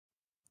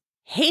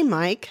Hey,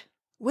 Mike,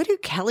 what do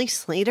Kelly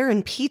Slater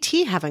and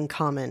PT have in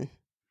common?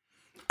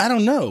 I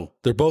don't know.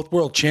 They're both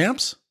world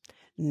champs?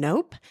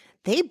 Nope.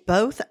 They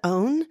both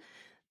own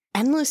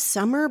Endless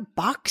Summer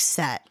box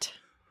set.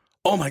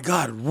 Oh my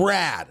God,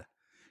 rad.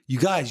 You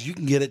guys, you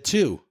can get it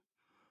too.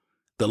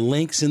 The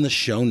link's in the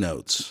show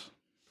notes.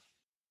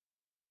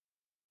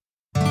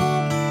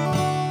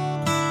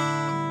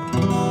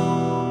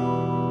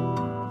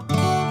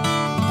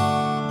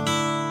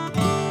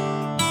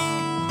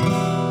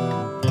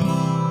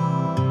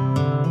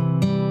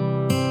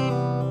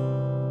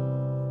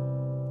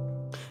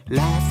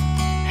 Life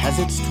has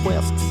its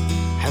twists,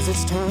 has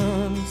its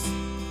turns.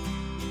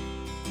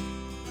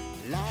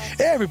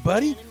 Hey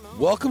everybody,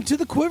 welcome to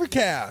the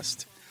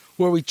Quivercast,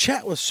 where we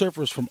chat with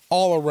surfers from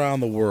all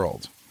around the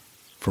world,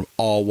 from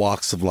all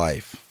walks of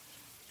life,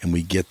 and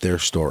we get their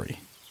story.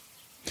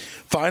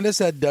 Find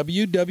us at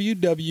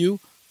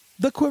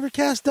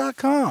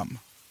www.thequivercast.com.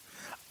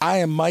 I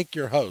am Mike,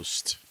 your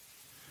host.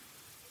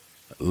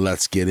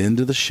 Let's get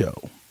into the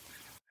show.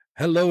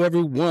 Hello,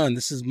 everyone.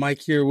 This is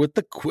Mike here with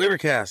the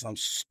Quivercast. I'm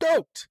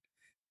stoked.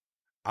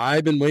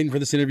 I've been waiting for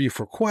this interview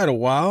for quite a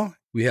while.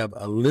 We have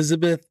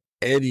Elizabeth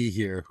Eddy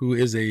here, who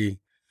is a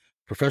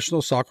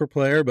professional soccer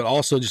player, but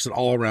also just an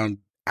all-around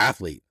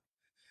athlete.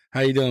 How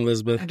you doing,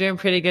 Elizabeth? I'm doing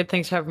pretty good.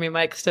 Thanks for having me,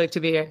 Mike. Stoked to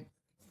be here.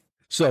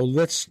 So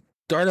let's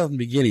start off in the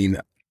beginning.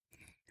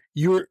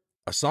 You're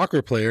a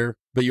soccer player,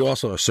 but you're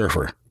also a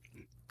surfer.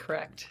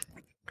 Correct.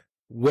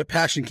 What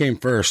passion came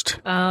first?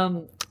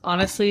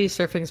 Honestly,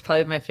 surfing is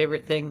probably my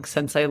favorite thing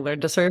since I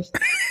learned to surf.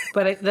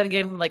 But then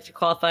again, like to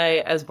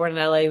qualify, I was born in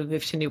LA, we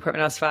moved to Newport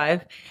when I was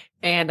 5.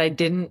 And I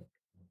didn't,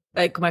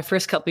 like my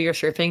first couple years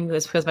surfing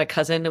was because my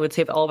cousin would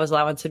save all of his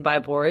allowance and buy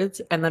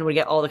boards. And then we'd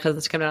get all the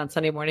cousins to come in on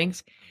Sunday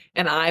mornings.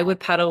 And I would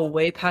paddle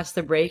way past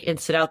the break and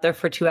sit out there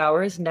for 2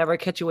 hours, never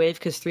catch a wave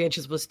because 3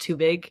 inches was too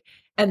big.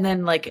 And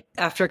then like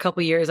after a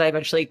couple years, I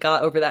eventually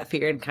got over that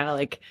fear and kind of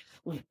like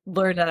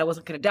learned that I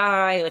wasn't going to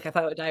die. Like I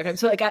thought I would die.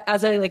 So like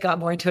as I got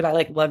more into it, I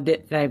like loved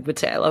it. And I would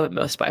say I love it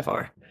most by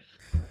far.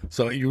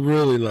 So you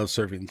really love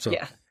surfing. So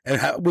yeah. And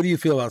what do you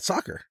feel about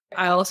soccer?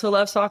 I also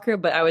love soccer,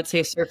 but I would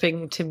say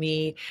surfing to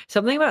me,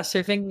 something about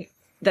surfing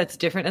that's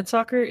different than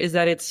soccer is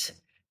that it's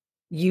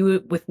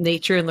you with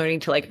nature and learning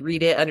to like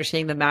read it,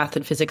 understanding the math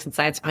and physics and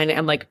science behind it,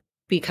 and like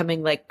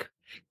becoming like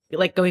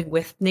going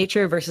with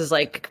nature versus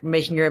like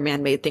making your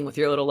man-made thing with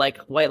your little like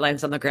white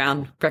lines on the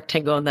ground,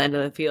 rectangle on the end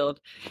of the field.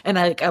 And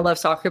I love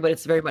soccer, but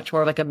it's very much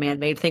more like a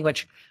man-made thing,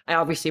 which I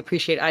obviously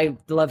appreciate. I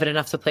love it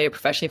enough to play it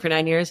professionally for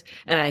 9 years,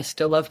 and I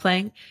still love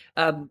playing.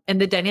 And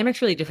the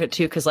dynamic's really different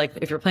too, because like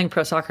if you're playing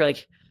pro soccer,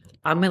 like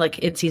I'm like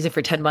in season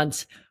for 10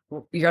 months,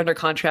 you're under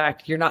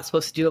contract, you're not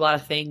supposed to do a lot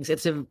of things.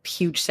 It's a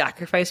huge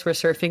sacrifice where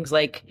surfing's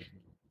like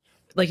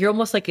you're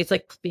almost like, it's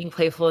like being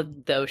playful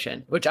in the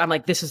ocean, which I'm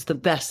like, this is the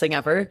best thing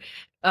ever.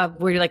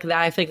 Where you're like that,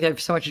 I think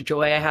there's so much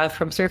joy I have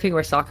from surfing,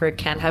 where soccer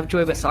can have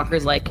joy, but soccer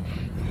is like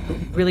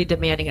really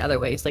demanding in other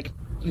ways. Like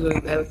you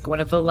have one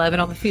of 11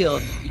 on the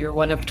field, you're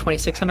one of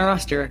 26 on a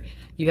roster,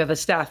 you have a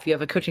staff, you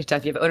have a coaching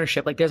staff, you have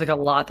ownership. Like there's like a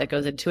lot that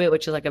goes into it,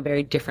 which is like a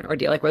very different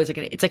ordeal. Like where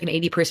it's like an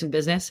 80-person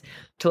business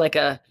to like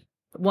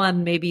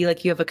maybe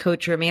like you have a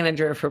coach or a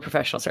manager for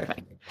professional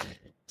surfing.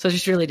 So it's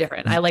just really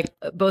different. I like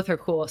both are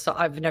cool. So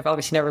I've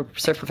obviously never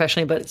surfed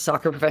professionally, but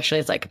soccer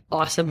professionally is like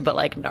awesome, but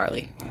like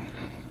gnarly.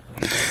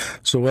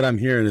 So what I'm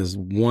hearing is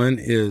one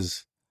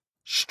is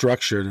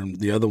structured and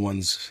the other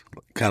one's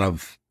kind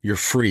of, you're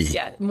free.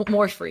 Yeah,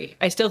 more free.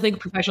 I still think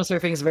professional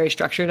surfing is very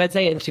structured, I'd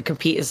say, and to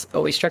compete is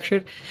always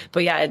structured.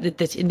 But yeah,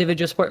 this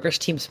individual sport versus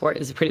team sport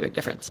is a pretty big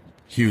difference.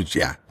 Huge,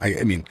 yeah.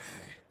 I mean,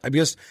 I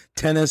guess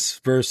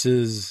tennis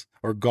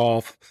or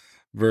golf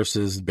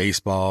versus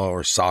baseball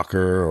or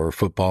soccer or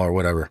football or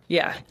whatever.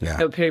 Yeah.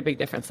 A pretty big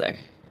difference there.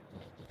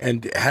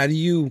 And how do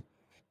you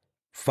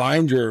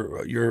find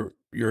your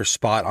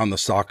spot on the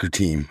soccer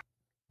team?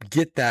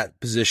 Get that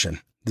position.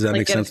 Does that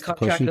make sense? Like get a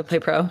contract to play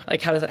pro?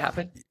 Like how does that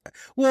happen?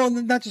 Well,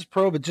 not just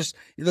pro, but just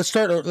let's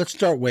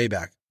start way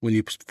back when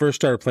you first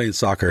started playing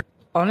soccer.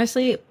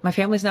 Honestly, my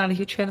family's not a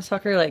huge fan of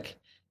soccer. Like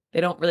they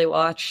don't really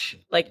watch.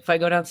 Like if I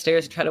go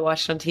downstairs and try to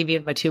watch it on TV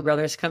and my 2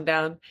 brothers come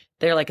down,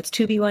 they're like, it's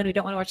 2v1. We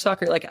don't want to watch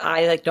soccer. Like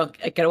I don't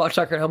get to watch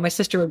soccer at home. My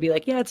sister would be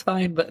like, yeah, it's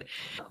fine. But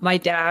my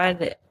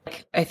dad,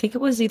 I think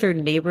it was either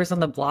neighbors on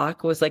the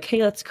block was like,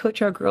 hey, let's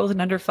coach our girls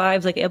in under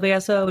 5s, like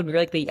NWSL. And we were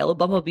like the yellow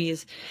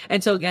bumblebees.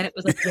 And so again, it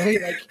was like very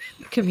like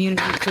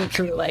community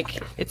culture.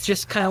 Like it's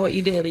just kind of what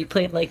you did. You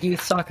played like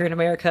youth soccer in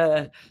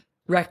America,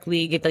 rec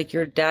league. Like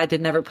your dad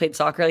did never played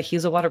soccer. Like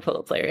he's a water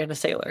polo player and a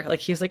sailor. Like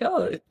he's like,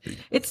 oh,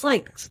 it's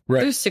like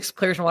there's 6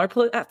 players in water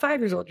polo at 5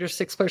 years old. There's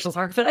 6 players in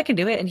soccer, but I can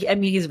do it.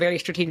 And he's very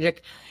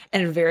strategic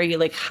and very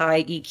like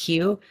high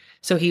EQ.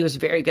 So he was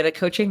very good at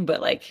coaching,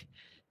 but like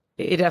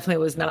it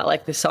definitely was not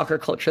like the soccer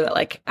culture that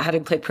like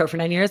having played pro for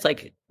 9 years,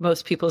 like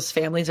most people's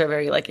families are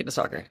very like into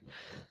soccer.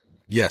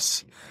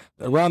 Yes.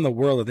 Around the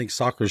world, I think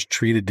soccer is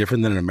treated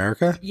different than in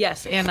America.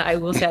 Yes. And I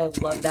will say I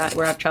love that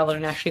where I've traveled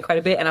internationally quite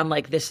a bit. And I'm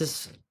like, this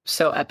is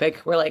so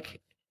epic. We're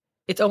like,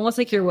 it's almost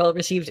like you're well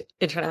received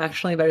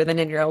internationally better than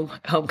in your own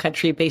home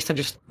country based on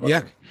just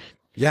yeah.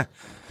 Yeah.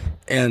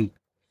 And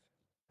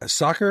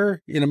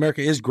soccer in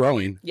America is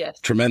growing Yes.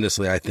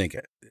 tremendously. I think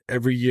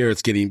every year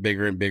it's getting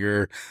bigger and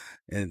bigger,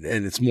 and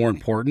it's more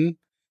important,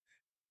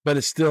 but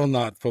it's still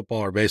not football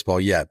or baseball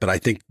yet. But I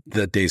think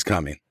that day's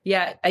coming.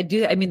 Yeah, I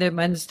do. I mean, the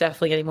men's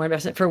definitely getting more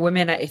investment. For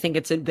women, I think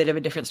it's a bit of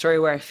a different story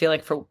where I feel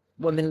like for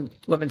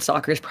women's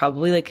soccer is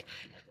probably like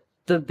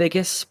the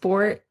biggest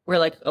sport where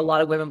like a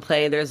lot of women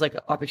play. There's like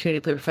opportunity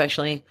to play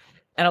professionally,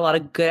 and a lot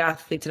of good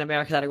athletes in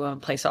America that are going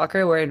to play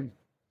soccer. Where in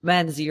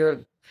men's, your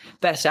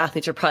best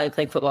athletes are probably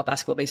playing football,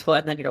 basketball, baseball,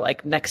 and then you're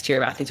like next tier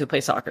of athletes who play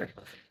soccer,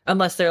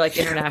 unless they're like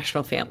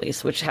international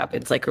families, which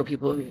happens like where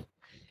people who,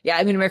 yeah,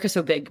 I mean, America's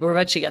so big. We'll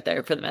eventually get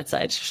there for the men's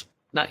side. It's just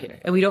not here.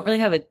 And we don't really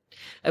have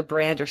a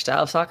brand or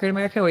style of soccer in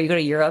America. Where you go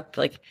to Europe,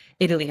 like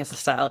Italy has a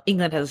style,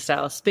 England has a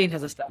style, Spain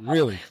has a style.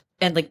 Really?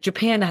 And like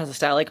Japan has a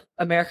style. Like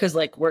America's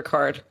like work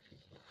hard.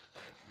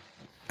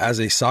 As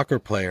a soccer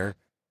player,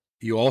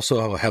 you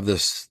also have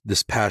this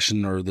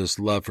passion or this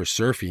love for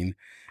surfing.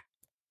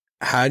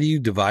 How do you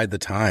divide the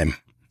time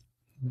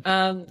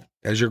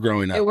as you're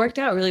growing up? It worked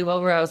out really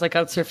well where I was like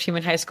on surf team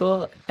in high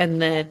school,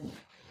 and then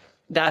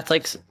that's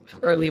like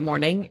early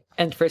morning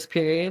and first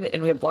period,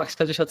 and we have block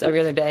schedules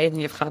every other day, and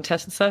you have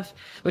contests and stuff,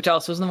 which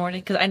also was in the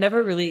morning because I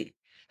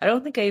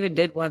don't think I even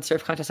did one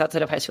surf contest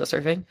outside of high school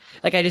surfing.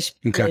 Like I just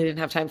really didn't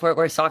have time for it.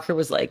 Where soccer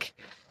was like,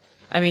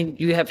 I mean,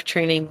 you have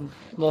training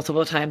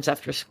multiple times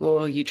after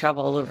school. You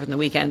travel all over in the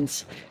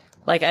weekends.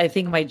 Like I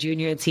think my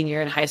junior and senior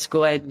year in high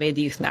school, I had made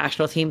the youth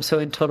national team. So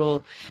in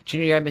total,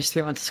 junior year I missed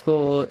 3 months of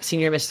school.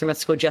 Senior year I missed 3 months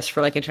of school just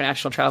for like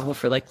international travel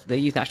for like the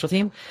youth national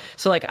team.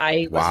 So like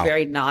I was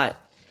very not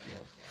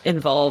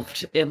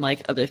involved in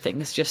like other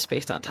things just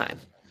based on time.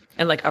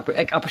 And like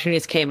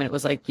opportunities came, and it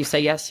was like you say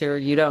yes or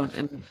you don't.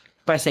 And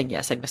by saying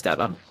yes, I missed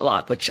out on a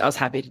lot, which I was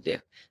happy to do.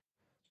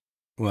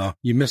 Well,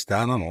 you missed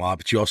out on a lot,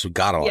 but you also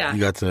got a lot. Yeah. You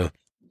got to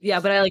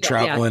but I like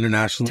travel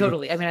internationally.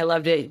 Totally. I mean, I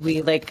loved it.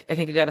 We I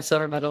think we got a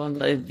silver medal in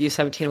the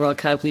U17 World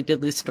Cup. We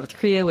did lose to North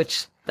Korea,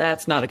 which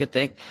that's not a good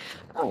thing.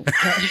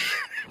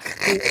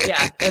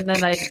 Yeah. And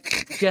then I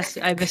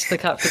missed the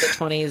cup for the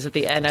 20s at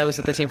the end. I was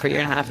with the team for a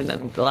year and a half, and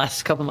then the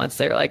last couple months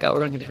they were like, oh,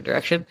 we're going in a different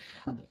direction.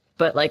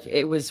 But like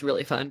it was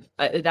really fun.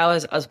 I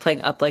was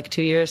playing up like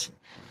 2 years.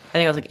 I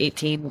think I was like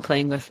 18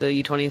 playing with the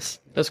U20s.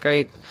 It was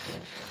great.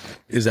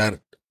 Is that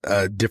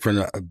a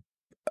different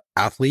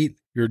athlete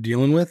you're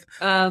dealing with?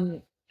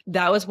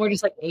 That was more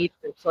just like age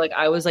group. So like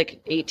I was like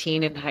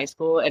 18 in high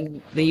school,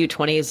 and the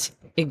U20s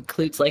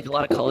includes like a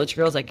lot of college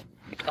girls, like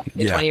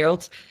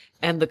 20-year-olds.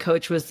 And the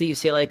coach was the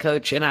UCLA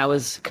coach, and I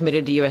was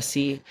committed to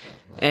USC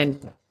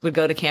and would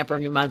go to camp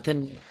every month.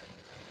 And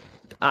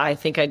I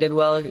think I did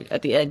well.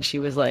 At the end, she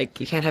was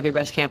like, you can't have your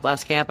best camp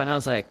last camp. And I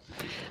was like,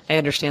 I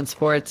understand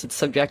sports. It's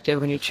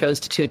subjective. When you chose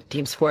to choose a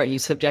team sport, I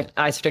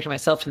subjected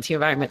myself to the team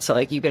environment. So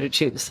like, you got to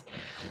choose.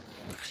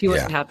 If she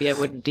wasn't happy, I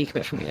wouldn't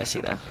decommit from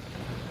USC though.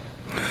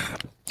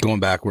 Going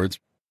backwards.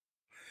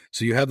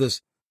 So you have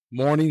this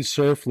morning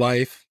surf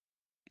life,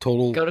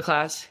 total. Go to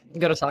class,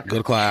 go to soccer. Go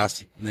to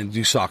class, and then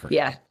do soccer.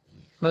 Yeah,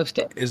 most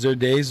days. Is there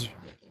days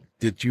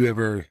that you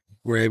ever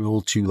were able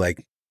to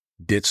like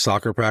ditch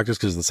soccer practice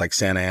because it's like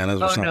Santa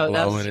Ana's or something? Oh no,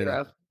 that was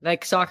zero.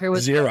 Like soccer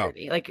was zero.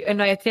 Like,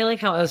 and I feel like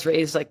how I was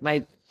raised, like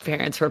my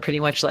parents were pretty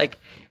much like,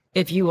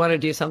 if you want to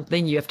do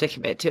something, you have to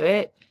commit to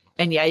it.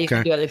 And yeah, you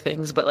can do other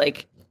things, but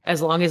like, as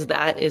long as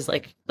that is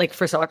like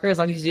for soccer, as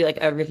long as you do like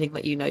everything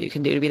that you know you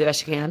can do to be the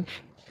best you can,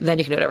 then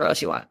you can do whatever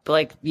else you want. But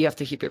like, you have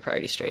to keep your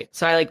priorities straight.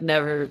 So I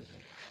never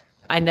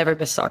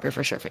missed soccer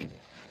for surfing.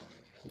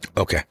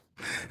 Okay.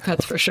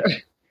 That's for sure.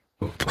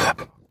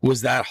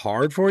 Was that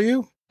hard for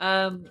you?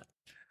 I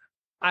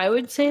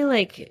would say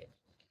like,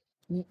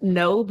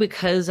 no,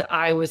 because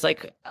I was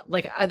like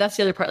that's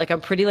the other part. Like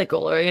I'm pretty like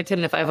goal oriented.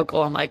 And if I have a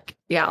goal, I'm like,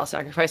 yeah, I'll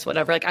sacrifice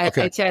whatever. Like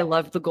I'd say I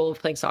loved the goal of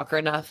playing soccer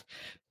enough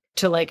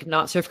to like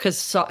not surf,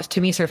 because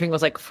to me surfing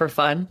was like for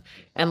fun,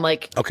 and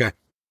like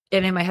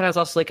and in my head I was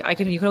also like,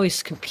 you can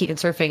always compete in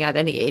surfing at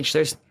any age.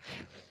 There's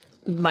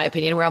my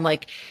opinion where I'm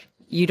like,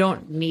 you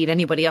don't need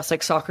anybody else.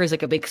 Like soccer is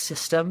like a big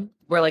system,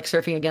 where like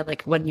surfing, again,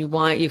 like when you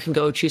want, you can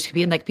go choose to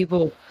compete, and like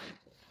people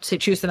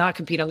choose to not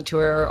compete on the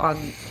tour or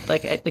on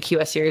like at the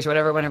QS series or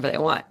whatever whenever they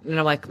want. And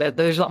I'm like,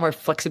 there's a lot more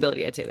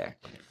flexibility, I'd say, there,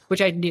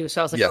 which I knew. So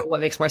I was like, oh,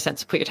 what makes more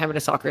sense? Put your time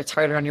into soccer. It's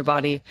harder on your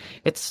body.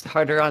 It's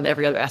harder on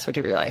every other aspect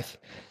of your life.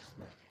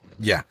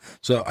 Yeah.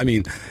 So, I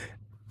mean,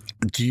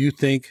 do you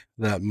think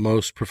that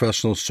most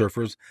professional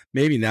surfers,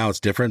 maybe now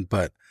it's different,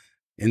 but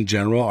in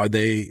general, are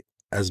they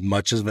as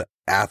much as an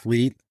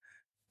athlete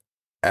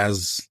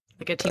as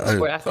like a team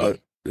sport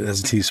athlete?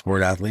 As a team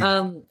sport athlete?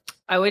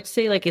 I would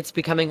say like it's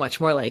becoming much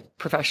more like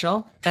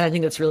professional, and I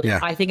think that's really,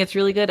 I think it's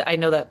really good. I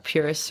know that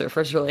purist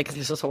surfers are like,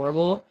 this is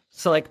horrible.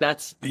 So like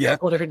that's a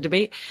whole different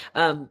debate.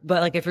 But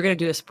like if you're gonna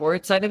do a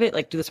sports side of it,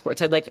 like do the sports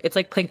side. Like it's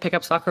like playing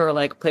pickup soccer or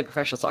like play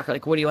professional soccer.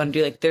 Like what do you want to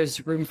do? Like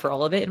there's room for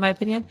all of it, in my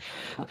opinion.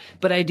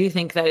 But I do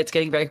think that it's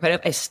getting very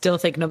competitive. I still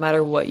think no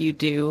matter what you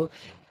do,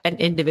 an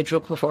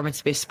individual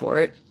performance based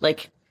sport,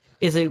 like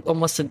is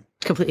almost a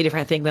completely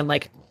different thing than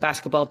like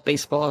basketball,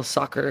 baseball,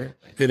 soccer,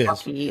 It is.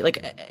 hockey,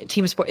 like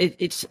team sport.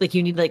 It's like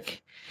you need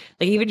like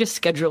even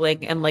just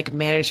scheduling and like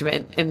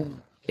management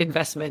and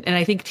investment. And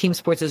I think team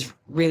sports is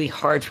really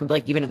hard from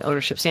like even an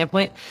ownership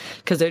standpoint,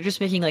 because they're just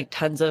making like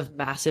tons of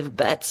massive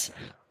bets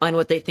on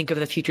what they think of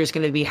the future is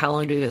going to be. How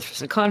long do we give this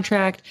person a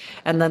contract?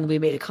 And then we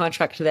made a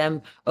contract to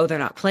them. Oh, they're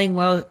not playing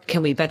well.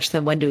 Can we bench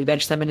them? When do we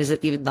bench them? And is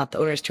it even not the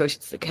owner's choice?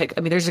 It's like,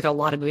 I mean, there's like a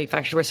lot of moving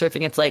factors where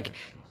surfing, it's like,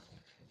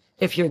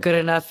 if you're good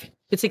enough,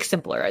 it's like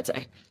simpler, I'd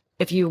say.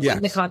 If you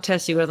win the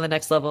contest, you go to the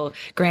next level.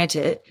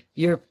 Granted,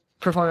 you're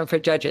performing for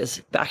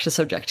judges, back to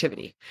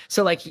subjectivity.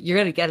 So like you're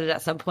going to get it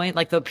at some point.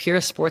 Like the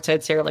pure sports,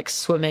 I'd say, are like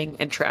swimming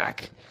and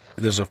track.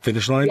 There's a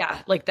finish line. Yeah,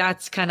 like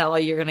that's kind of all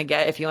you're gonna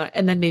get if you want,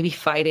 and then maybe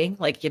fighting,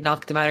 like you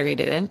knock them out or you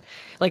didn't.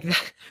 Like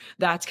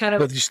that's kind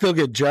of. But you still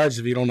get judged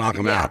if you don't knock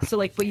them out. So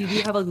like, but you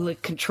do have a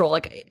like control.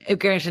 Like,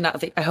 granted,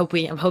 not.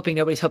 I'm hoping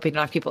nobody's hoping to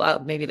knock people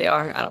out. Maybe they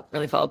are. I don't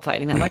really follow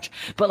fighting that much.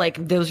 But like,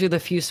 those are the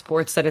few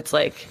sports that it's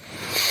like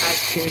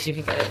as pure as you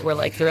can get it. Where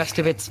like the rest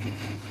of it's.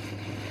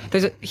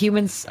 There's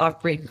humans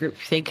operate group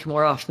think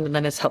more often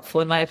than is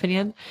helpful in my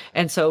opinion,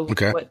 and so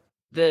what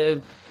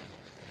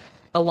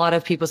a lot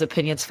of people's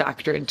opinions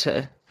factor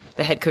into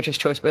the head coach's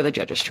choice or the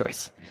judge's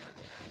choice.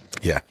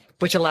 Yeah.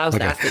 Which allows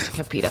the athlete to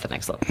compete at the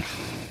next level.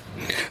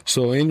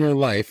 So in your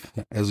life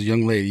as a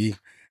young lady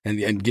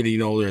and getting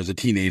older as a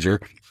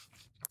teenager,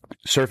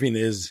 surfing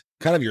is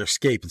kind of your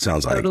escape, it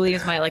sounds like. Totally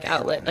is my like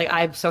outlet. Like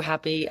I'm so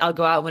happy. I'll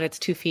go out when it's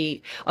 2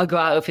 feet. I'll go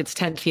out if it's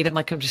 10 feet. I'm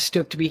like, I'm just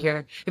stoked to be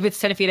here. If it's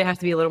 10 feet, I have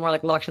to be a little more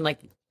like locked in, like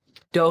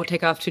don't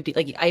take off too deep.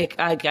 Like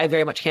I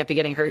very much can't be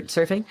getting hurt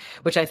surfing,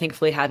 which I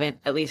thankfully haven't.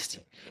 At least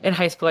in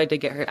high school, I did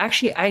get hurt.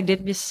 Actually, I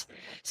did miss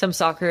some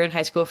soccer in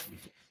high school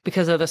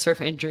because of the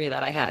surf injury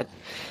that I had.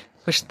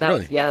 Which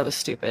that was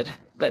stupid,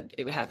 but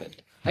it happened.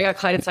 I got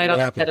Clyde inside on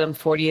the head on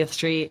 40th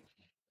Street.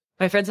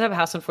 My friends have a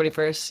house on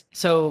 41st,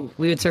 so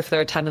we would surf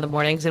there at 10 in the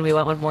mornings, and we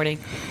went one morning.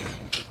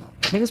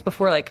 I think it was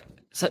before like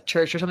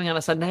church or something on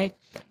a Sunday.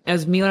 And it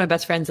was me and my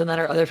best friends, and then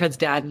our other friend's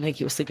dad, and like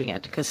he was sleeping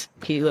in because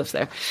he lives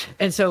there.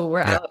 And so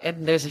we're out,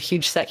 and there's a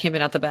huge set came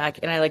in out the back,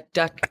 and I like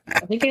duck.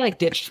 I think I like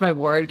ditched my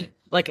board.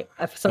 Like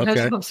sometimes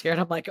I'm scared,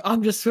 I'm like,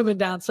 I'm just swimming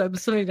down. So I'm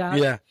swimming down.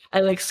 Yeah.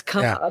 I like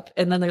come up,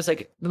 and then there's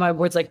like my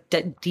board's like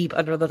deep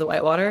under the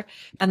white water,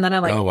 and then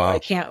I'm like, I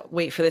can't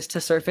wait for this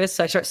to surface.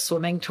 So I start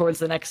swimming towards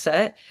the next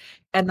set.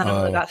 And then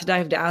I'm about to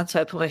dive down,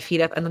 so I put my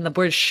feet up, and then the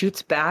board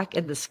shoots back,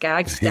 and the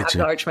skag stabs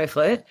the arch of my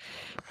foot.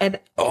 And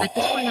at this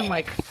point, I'm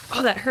like,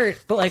 "Oh, that hurt!"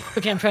 But like,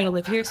 okay, I'm trying to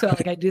live here, so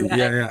like I do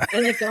that.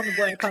 And like on the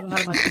board, I caught him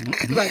out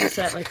of my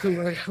set, like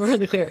we're in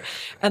the clear.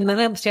 And then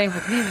I'm standing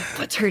like, "Man, my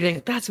foot's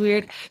hurting. That's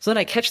weird." So then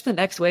I catch the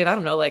next wave. I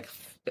don't know, like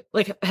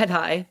head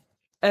high.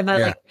 And I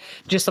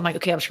I'm like,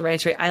 okay, I'm just running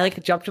straight. I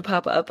like jump to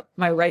pop up.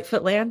 My right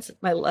foot lands.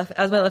 My left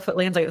foot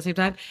lands like at the same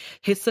time,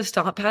 hits the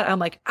stomp pad. I'm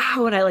like,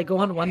 ow. And I like go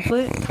on one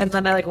foot, and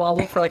then I like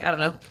wobble for like, I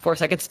don't know, 4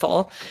 seconds,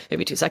 fall,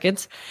 maybe 2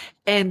 seconds.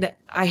 And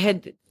I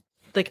had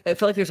like, I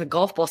felt like there's a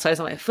golf ball size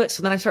on my foot.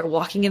 So then I start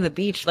walking in the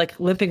beach, like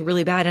limping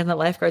really bad. And the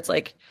lifeguards,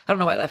 like, I don't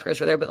know why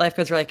lifeguards were there, but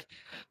lifeguards were like,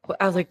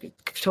 I was like,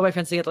 told my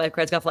friends to get the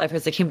lifeguards, got the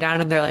lifeguards. They came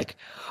down and they're like,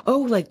 oh,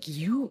 like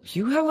you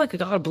have like a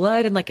lot of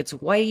blood and like it's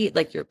white,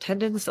 like your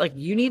tendons, like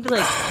you need to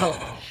like help.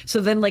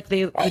 So then like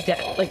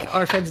like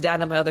our friend's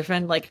dad and my other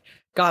friend like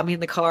got me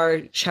in the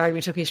car, showered me,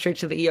 took me straight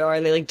to the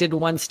ER. They like did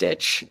 1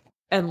 stitch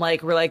and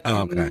like we're like,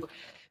 you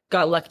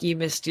got lucky, you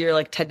missed your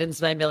like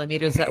tendons 9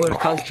 millimeters. That would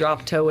have caused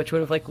drop toe, which would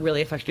have like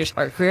really affected your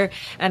art career.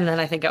 And then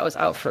I think I was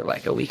out for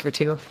like a week or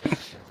 2.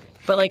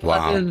 But like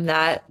other than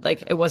that,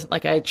 like it wasn't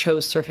like I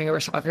chose surfing over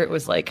soccer. It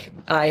was like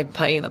I'm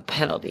paying the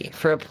penalty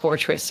for a poor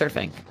choice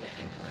surfing.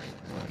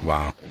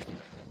 Wow.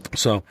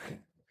 So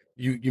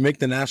you make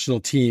the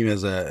national team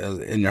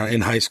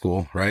in high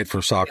school, right?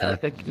 For soccer.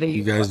 Yeah,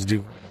 you guys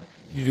do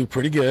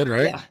pretty good,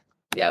 right?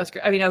 Yeah, it was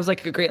great. I mean, it was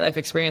like a great life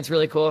experience,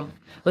 really cool.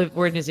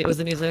 We're in New Zealand. It was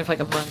in New Zealand for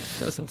like a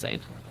month. It was insane.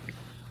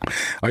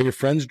 Are your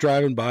friends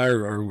driving by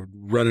or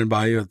running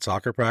by you at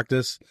soccer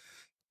practice,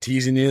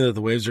 teasing you that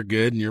the waves are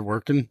good and you're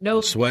working?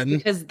 No, sweating?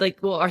 Because like,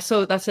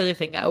 so that's the other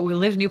thing. We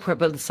live in Newport,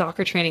 but the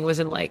soccer training was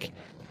in like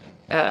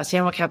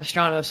San Juan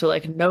Capistrano. So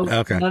like none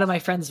of my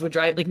friends would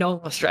drive. Like no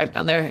one was driving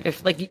down there.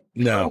 If like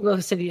go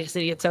city to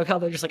city in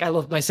SoCal, they're just like, I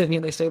love my city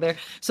and they stay there.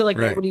 So like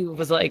nobody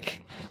was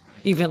like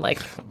even like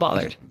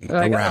bothered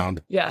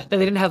around. Yeah, they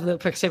didn't have the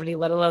proximity,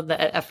 let alone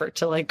the effort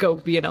to like go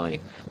be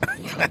annoying.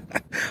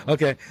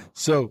 Okay,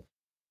 so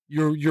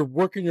you're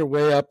working your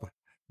way up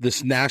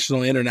this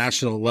national,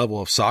 international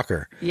level of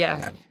soccer.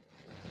 Yeah,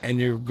 and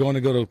you're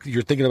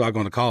thinking about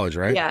going to college,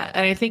 right? Yeah,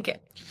 and I think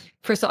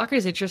for soccer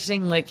is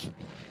interesting. Like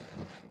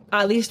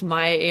at least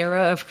my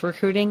era of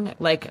recruiting,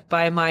 like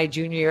by my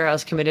junior year, I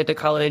was committed to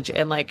college,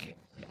 and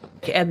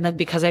then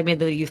because I made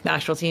the youth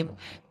national team.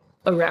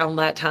 Around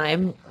that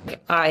time,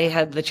 I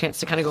had the chance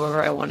to kind of go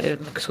wherever I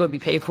wanted and school would be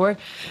paid for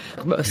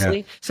mostly.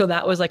 Yeah. So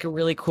that was like a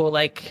really cool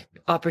like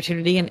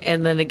opportunity.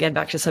 And then again,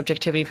 back to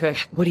subjectivity, like,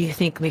 what do you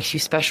think makes you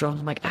special?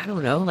 I'm like, I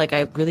don't know. Like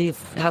I really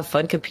have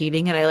fun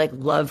competing and I like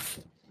love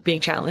being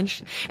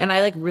challenged. And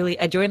I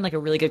joined like a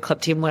really good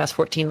club team when I was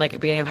 14, like at the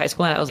beginning of high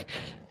school. And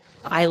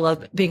I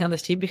love being on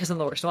this team because I'm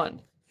the worst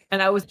one.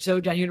 And I was so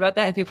genuine about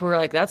that. And people were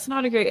like, that's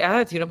not a great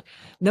attitude.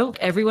 No,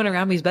 everyone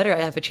around me is better.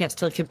 I have a chance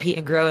to like, compete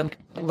and grow and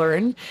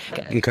learn.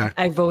 Okay.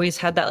 I've always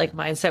had that like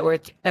mindset where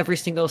every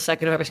single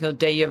second of every single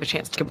day, you have a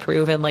chance to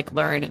improve and like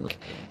learn and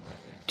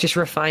just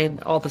refine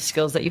all the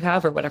skills that you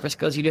have or whatever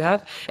skills you do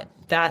have.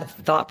 That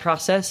thought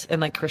process and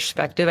like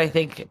perspective, I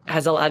think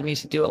has allowed me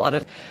to do a lot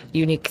of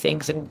unique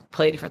things and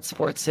play different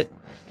sports that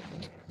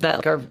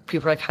like,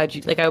 people are like, how'd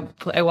you, like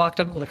I walked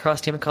on the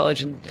lacrosse team in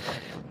college and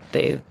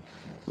it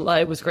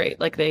was great.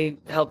 Like they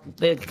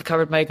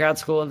covered my grad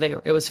school and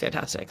it was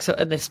fantastic. So,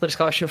 and they split a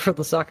scholarship for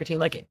the soccer team,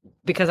 like,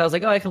 because I was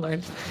like, oh, I can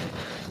learn.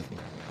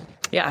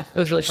 Yeah, it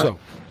was really fun. So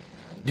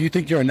do you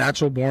think you're a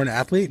natural born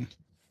athlete?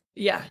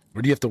 Yeah.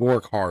 Or do you have to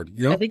work hard?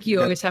 You know? I think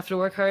you always have to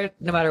work hard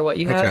no matter what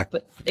you have,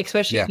 but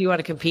especially if you want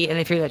to compete and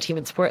if you're that team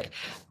in sport.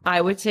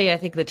 I would say I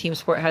think the team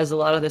sport has a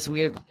lot of this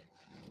weird,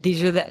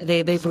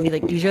 they believe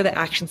like these are the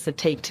actions to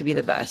take to be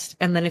the best.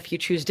 And then if you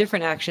choose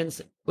different actions,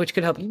 which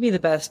could help you be the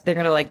best, they're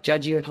going to like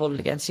judge you and hold it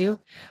against you.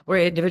 Where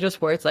individual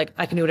sports, like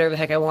I can do whatever the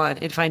heck I want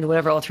and find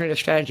whatever alternative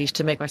strategies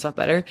to make myself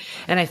better.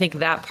 And I think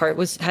that part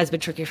has been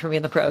tricky for me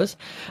in the pros.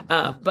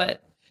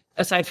 But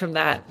aside from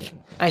that,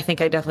 I think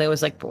I definitely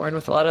was like born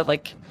with a lot of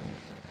like,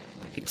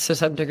 to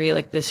some degree,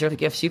 like this are the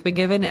gifts you've been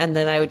given. And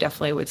then I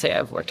would say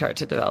I've worked hard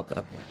to develop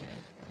them.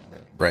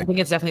 Right. I think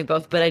it's definitely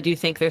both, but I do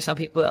think there's some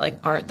people that like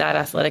aren't that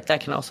athletic that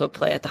can also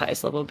play at the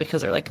highest level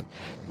because they're like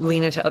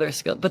lean into other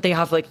skills, but they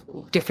have like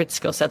different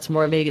skill sets,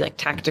 more maybe like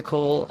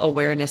tactical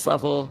awareness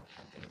level,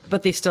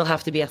 but they still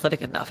have to be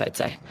athletic enough, I'd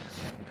say.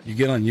 You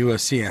get on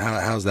USC and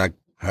how's that?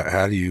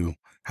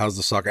 How's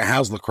the soccer?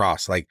 How's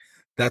lacrosse? Like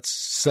that's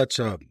such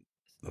a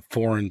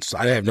foreign,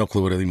 I have no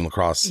clue what even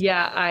lacrosse.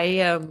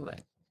 Yeah.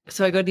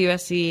 So I go to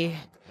USC,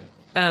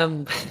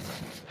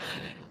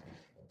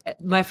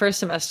 my first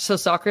semester, so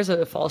soccer is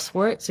a fall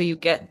sport. So you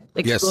get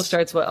like school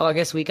starts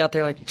August, we got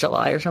there like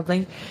July or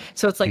something.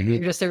 So it's like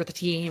you're just there with the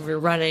team, you're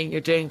running, you're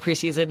doing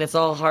preseason. It's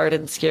all hard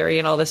and scary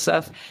and all this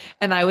stuff.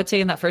 And I would say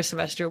in that first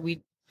semester,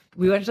 we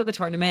went to the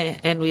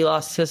tournament and we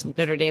lost to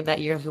Notre Dame that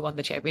year. We won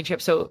the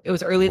championship. So it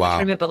was early in the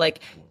tournament, but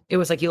like it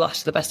was like you lost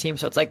to the best team.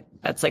 So it's like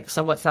that's like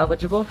somewhat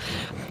salvageable.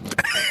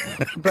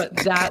 But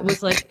that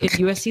was like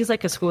USC is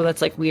like a school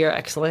that's like we are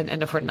excellent,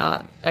 and if we're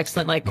not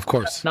excellent, like of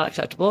course not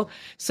acceptable.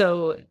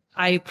 So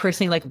I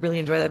personally like really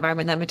enjoy that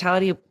environment, that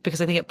mentality,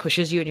 because I think it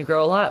pushes you and you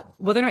grow a lot.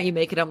 Whether or not you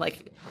make it, I'm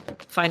like,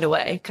 find a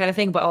way kind of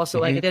thing. But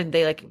also like at the end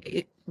of the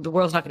day, the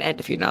world's not going to end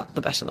if you're not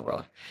the best in the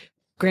world.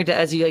 Granted,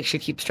 as you like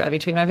should keep striving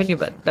to, in my opinion,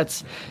 but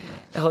that's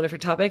a whole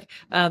different topic.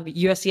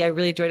 USC, I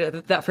really enjoyed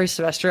it. That first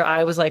semester,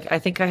 I was like, I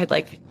think I had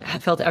like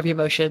felt every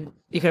emotion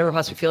you could ever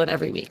possibly feel in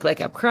every week.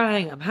 Like I'm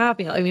crying, I'm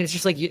happy. I mean, it's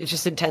just like, it's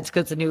just intense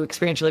because it's a new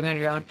experience you're living on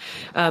your own.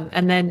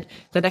 And then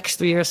the next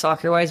 3 years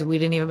soccer wise, we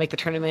didn't even make the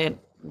tournament.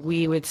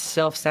 We would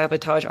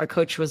self-sabotage. Our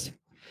coach was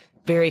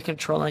very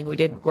controlling. We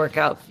didn't work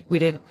out.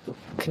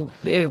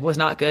 It was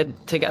not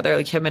good together,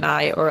 like him and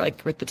I, or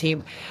like with the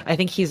team. I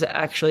think he's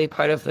actually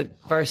part of the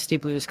Varsity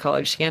Blues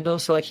college scandal.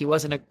 So like he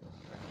wasn't a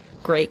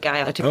great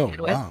guy to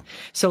begin with.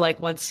 So like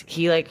once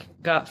he like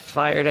got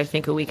fired, I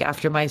think a week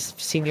after my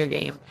senior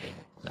game.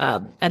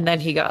 And then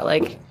he got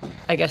like,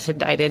 I guess,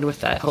 indicted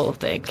with that whole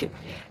thing.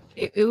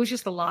 It was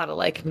just a lot of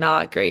like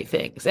not great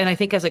things. And I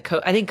think as a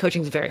coach, I think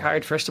coaching is very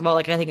hard. First of all,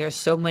 like I think there's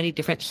so many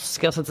different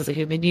skill sets as a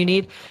human you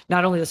need.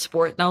 Not only the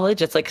sport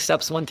knowledge, it's like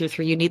steps 1 through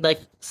 3. You need like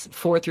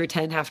 4 through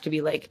 10 have to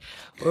be like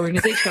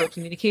organizational,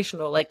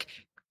 communicational, like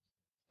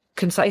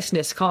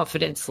conciseness,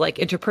 confidence, like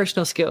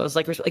interpersonal skills.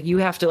 Like you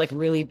have to like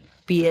really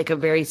be like a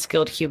very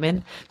skilled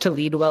human to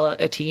lead well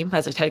a team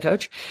as a head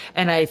coach.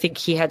 And I think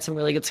he had some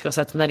really good skill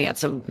sets, and then he had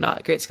some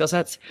not great skill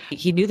sets.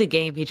 He knew the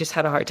game. He just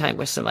had a hard time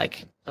with some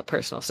like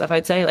personal stuff,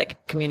 I'd say,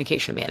 like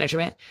communication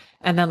management,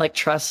 and then like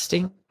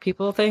trusting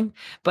people thing.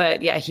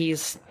 But yeah, I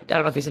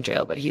don't know if he's in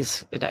jail, but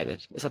he's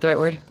indicted. Is that the right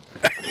word?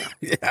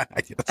 Yeah.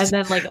 I guess. And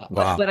then like,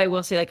 but I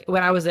will say, like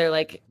when I was there,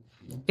 like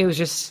it was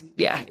just,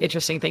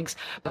 interesting things.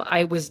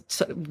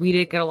 We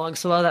didn't get along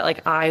so well that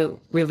like I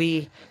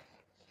really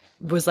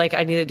was like,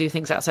 I need to do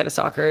things outside of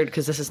soccer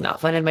because this is not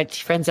fun. And my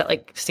friends at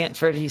like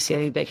Stanford and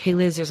UCLA would be like, hey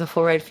Liz, there's a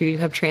full ride for you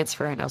to have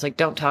transfer. And I was like,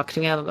 don't talk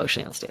to me, I'm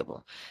emotionally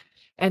unstable.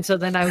 And so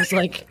then I was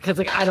like, because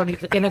like I don't need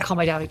to, and I call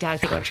my dad, like, Dad, I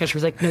think I want to transfer.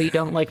 He's like, no, you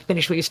don't, like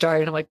finish what you started.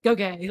 And I'm like,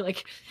 okay,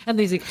 like, and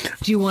he's like,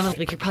 do you want to,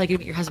 like, you're probably gonna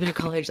meet your husband in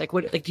college, like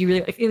what, like do you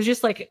really, like, it was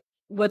just like,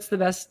 what's the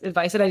best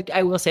advice? And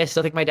I will say I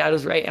still think my dad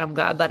was right, and I'm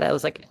glad that I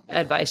was like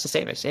advised to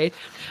stay in my state.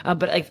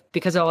 But like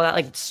because of all that,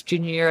 like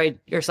junior year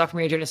or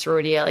sophomore year during a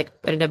sorority, I like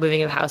ended up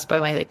moving in the house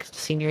by my like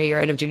senior year.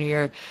 End of junior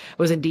year,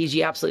 was in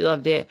DG, absolutely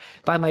loved it.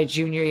 By my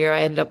junior year,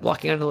 I ended up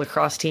walking on the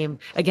lacrosse team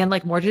again,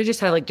 like more to just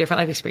have like different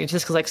life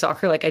experiences, because like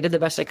soccer, like I did the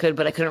best I could,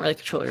 but I couldn't really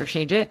control it or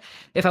change it.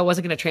 If I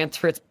wasn't going to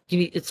transfer,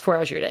 it's 4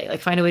 hours of your day.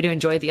 Like find a way to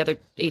enjoy the other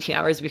 18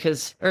 hours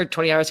or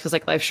 20 hours because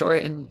like life's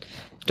short, and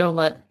don't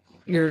let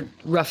your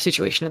rough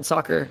situation in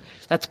soccer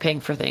that's paying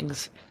for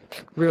things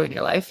like ruin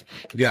your life.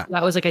 Yeah.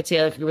 That was like, I'd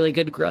say like really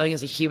good growing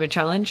as a human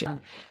challenge.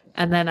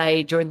 And then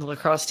I joined the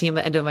lacrosse team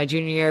at the end of my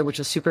junior year, which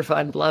was super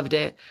fun. Loved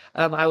it.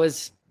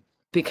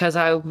 Because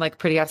I'm like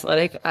pretty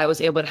athletic, I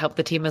was able to help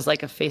the team as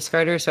like a face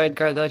guarder. So I'd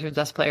guard the other team's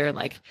best player and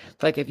like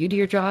if you do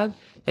your job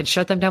and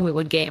shut them down, we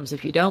win games.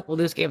 If you don't, we'll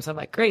lose games. I'm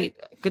like, great,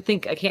 good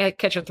thing I can't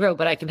catch and throw,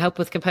 but I can help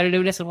with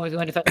competitiveness and what we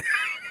want to defend.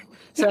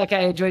 So like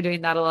I enjoyed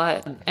doing that a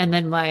lot. And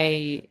then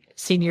my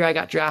senior year, I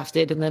got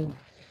drafted, and then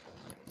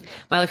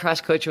my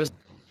lacrosse coach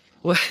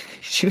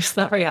she was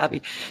not very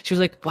happy. She was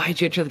like, why did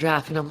you enter the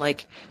draft? And I'm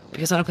like,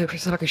 because I want to play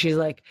professional soccer. She's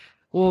like,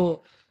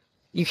 well,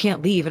 you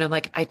can't leave. And I'm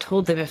like, I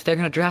told them if they're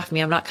going to draft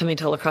me, I'm not coming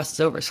until lacrosse is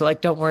over. So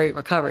like, don't worry,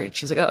 we're covered.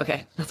 She's like, oh,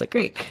 okay. I was like,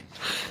 great.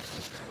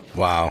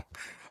 Wow.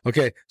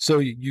 Okay. So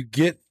you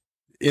get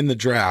in the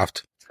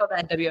draft. It's called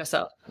the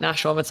NWSL,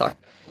 National Women's Soccer.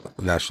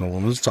 National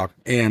Women's Soccer.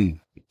 And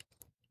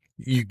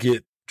you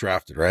get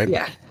drafted, right?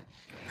 Yeah.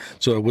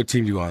 So what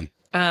team do you on?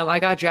 I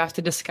got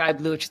drafted to Sky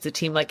Blue, which is a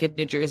team like in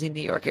New Jersey,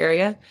 New York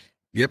area.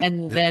 Yep.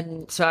 And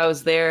then, so I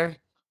was there.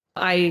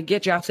 I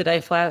get drafted.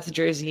 I fly out to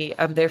Jersey.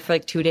 I'm there for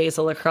like 2 days.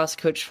 The lacrosse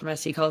coach from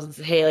SC calls and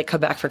says, hey, like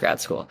come back for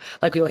grad school.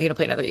 Like we want you to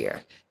play another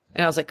year.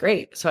 And I was like,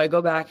 great. So I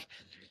go back.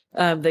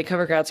 They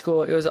cover grad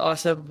school. It was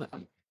awesome.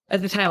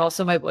 At the time,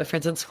 also my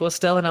boyfriend's in school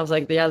still. And I was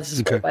like, yeah, this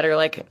is better.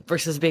 Like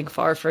versus being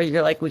far for a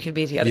year, like we can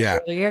be together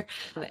for a year.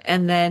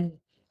 And then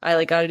I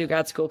like got to do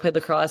grad school, played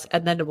lacrosse.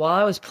 And then while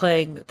I was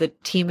playing, the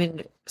team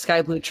in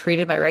Sky Blue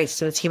traded my rights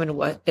to the team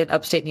in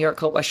upstate New York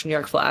called Western New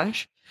York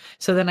Flash.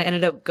 So then I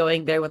ended up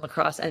going there when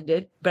lacrosse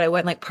ended, but I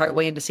went like part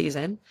way into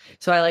season.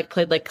 So I like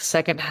played like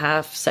second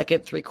half,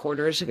 second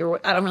 3/4.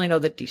 I don't really know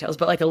the details,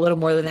 but like a little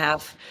more than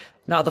half,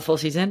 not the full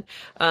season.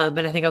 And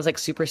I think I was like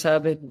super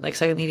sub and like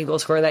second leading goal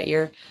scorer that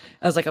year.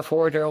 I was like a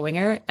forward or a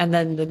winger. And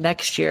then the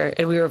next year,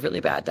 and we were really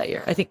bad that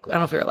year. I don't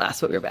know if we were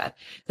last, but we were bad.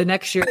 The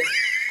next year,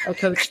 a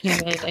coach came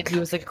in and he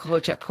was like a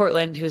coach at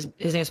Portland. His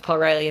name is Paul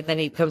Riley. And then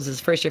he comes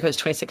his first year coach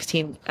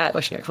 2016 at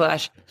Western New York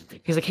Flash.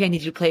 He's like, hey, I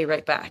need you to play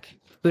right back.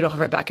 We don't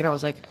have right back. And I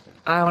was like,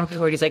 I want to play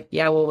forward. He's like,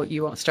 yeah, well,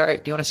 you won't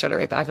start. Do you want to start at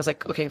right back? I was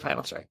like, okay, fine,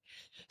 I'll start.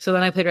 So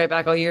then I played right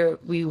back all year.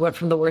 We went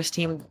from the worst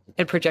team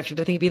and projected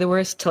to think be the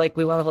worst to like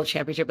we won the whole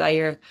championship that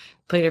year.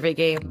 Played every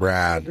game.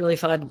 Brad. Really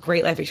fun,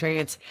 great life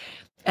experience.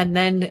 And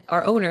then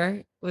our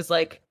owner was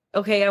like,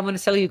 okay, I'm going to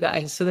sell you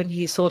guys. So then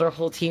he sold our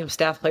whole team,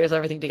 staff, players,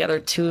 everything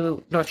together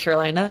to North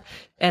Carolina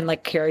and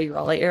like Cary,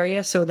 Raleigh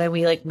area. So then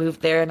we like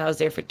moved there, and I was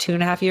there for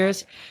 2.5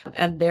 years.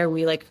 And there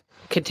we like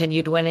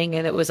continued winning,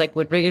 and it was like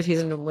win regular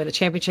season, win the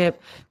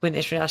championship, win the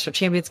International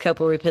Champions Cup,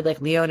 where we played like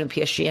Lyon and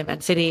PSG and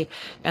Man City,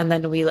 and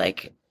then we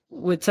like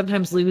would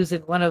sometimes lose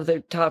in one of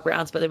the top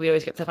rounds, but then we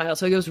always get to the final.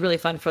 So it was really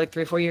fun for like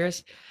 3 or 4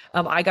 years.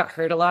 I got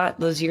hurt a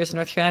lot those years in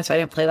North Carolina, so I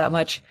didn't play that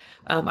much.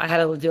 I had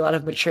to do a lot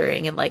of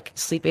maturing and like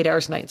sleep 8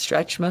 hours a night and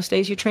stretch most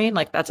days you train.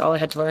 Like that's all I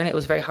had to learn. It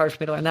was very hard for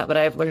me to learn that, but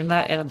I've learned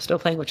that, and I'm still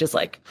playing, which is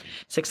like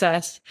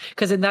success.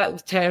 Because in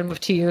that time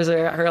of 2 years, I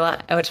heard a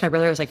lot. I went to my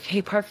brother. I was like,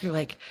 hey Parker,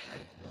 like,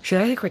 should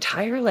I like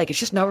retire? Like, it's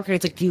just not working.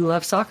 It's like, do you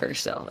love soccer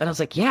still? And I was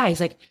like, yeah. He's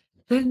like,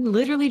 then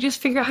literally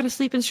just figure out how to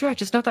sleep and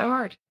stretch. It's not that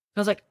hard. And I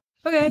was like,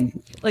 okay.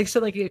 Like,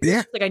 so like,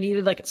 like I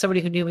needed like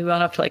somebody who knew me well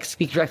enough to like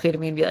speak directly to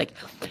me and be like,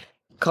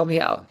 call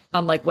me out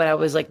on like when I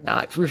was like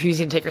not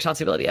refusing to take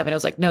responsibility of it. And I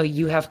was like, no,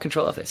 you have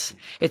control of this.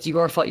 It's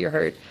your fault you're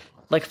hurt.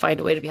 Like find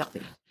a way to be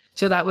healthy.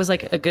 So that was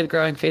like a good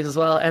growing phase as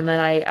well. And then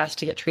I asked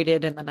to get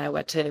traded, and then I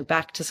went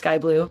back to Sky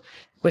Blue,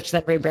 which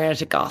then rebranded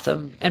to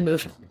Gotham and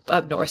moved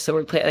up north. So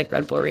we played at like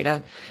Red Bull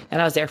Arena,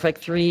 and I was there for like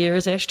 3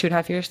 years-ish,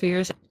 2.5 years, 3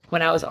 years.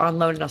 When I was on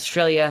loan in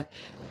Australia,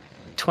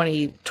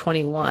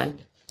 2021,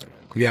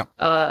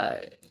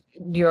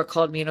 New York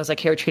called me and was like,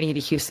 hey, we're trading you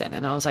to Houston.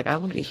 And I was like, I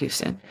want to be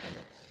Houston.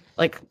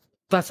 Like,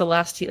 that's the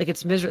last team. Like,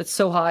 it's miserable. It's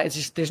so hot. It's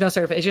just, there's no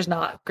surface. It's just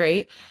not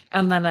great.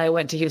 And then I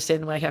went to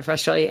Houston when I came from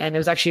Australia, and it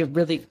was actually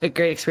a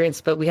great experience.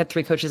 But we had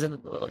 3 coaches in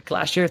like,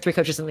 last year, 3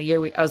 coaches in the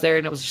year I was there,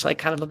 and it was just like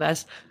kind of a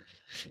mess.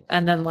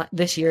 And then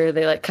this year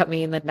they like cut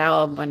me, and then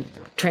now I'm on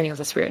training with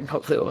the Spirit, and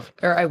hopefully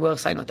I will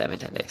sign with them in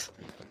 10 days.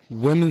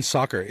 Women's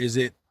soccer, is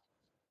it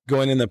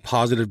going in the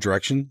positive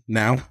direction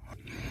now?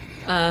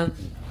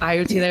 I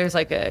would say there's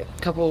like a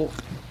couple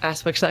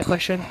aspects to that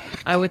question.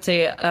 I would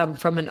say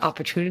from an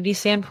opportunity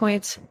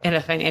standpoint and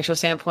a financial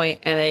standpoint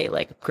and a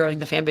like growing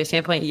the fan base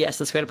standpoint, yes,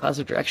 let's go in a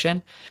positive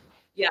direction.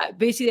 Yeah,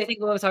 basically I think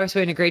women's soccer is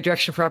going in a great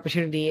direction for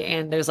opportunity,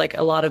 and there's like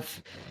a lot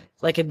of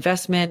like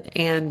investment,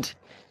 and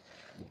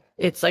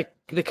it's like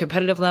the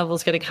competitive level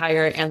is getting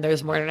higher, and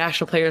there's more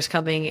international players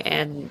coming,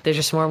 and there's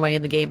just more money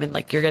in the game, and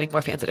like you're getting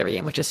more fans at every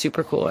game, which is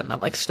super cool, and I'm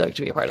like stoked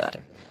to be a part of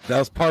that. That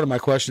was part of my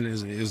question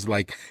is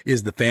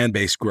the fan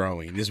base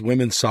growing? Is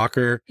women's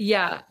soccer?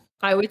 Yeah,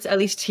 I would, at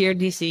least here in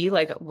DC,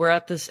 like we're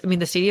at this, I mean,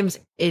 the stadium's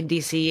in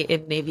DC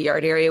in Navy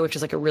Yard area, which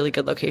is like a really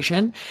good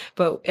location,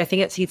 but I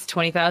think it seats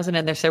 20,000,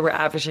 and they said we're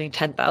averaging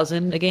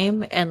 10,000 a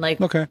game, and like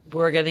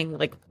we're getting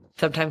like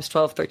sometimes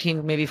 12,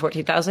 13, maybe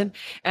 14,000.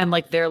 And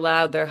like they're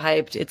loud, they're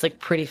hyped. It's like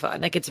pretty fun.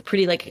 Like it's a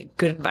pretty like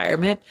good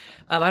environment.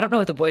 I don't know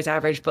what the boys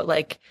average, but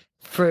like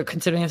for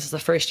considering this is the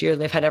first year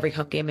they've had every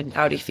home game in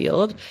Audi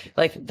Field,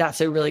 like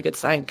that's a really good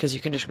sign because you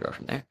can just grow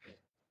from there.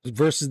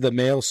 Versus the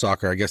male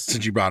soccer, I guess,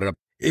 since you brought it up,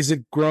 is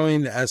it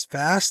growing as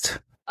fast?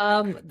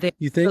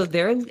 You think?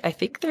 So I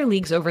think their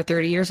league's over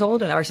 30 years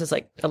old and ours is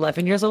like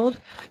 11 years old.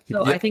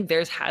 So Yep. I think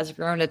theirs has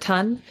grown a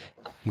ton.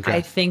 Okay.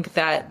 I think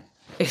that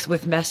it's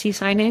with Messi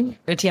signing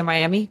into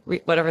Miami,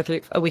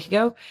 a week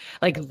ago,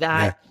 like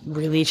that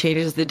really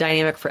changes the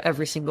dynamic for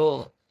every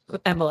single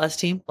MLS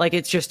team. Like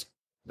it's just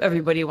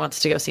everybody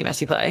wants to go see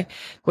Messi play,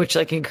 which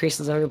like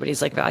increases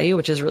everybody's like value,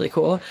 which is really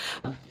cool.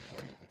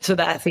 So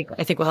that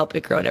I think will help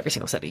it grow in every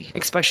single city,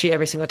 especially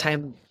every single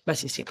time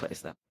Messi's team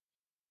plays them.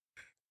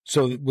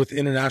 So with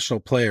international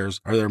players,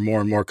 are there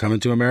more and more coming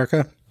to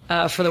America?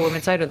 For the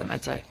women's side or the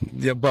men's side?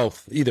 Yeah,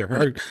 both,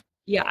 either.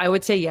 Yeah, I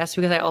would say yes,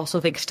 because I also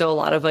think still a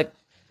lot of like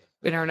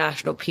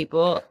international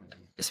people,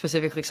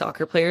 specifically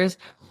soccer players,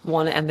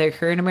 want to end their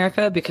career in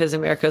America because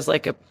America's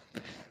like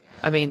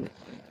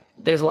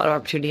there's a lot of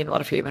opportunity and a lot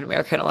of freedom in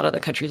America, and a lot of other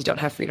countries don't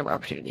have freedom or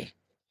opportunity,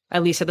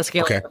 at least at the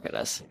scale America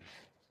does.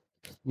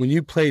 When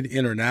you played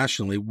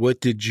internationally, what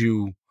did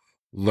you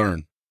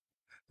learn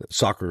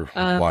soccer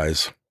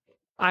wise?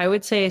 I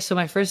would say, so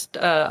my first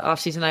off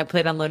season I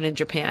played on loan in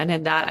Japan,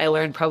 and that I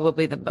learned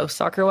probably the most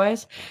soccer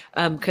wise.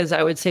 Because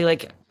I would say,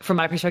 like, from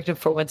my perspective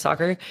for women's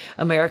soccer,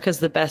 America's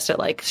the best at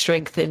like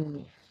strength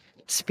and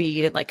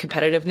speed and like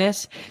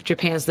competitiveness.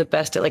 Japan's the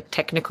best at like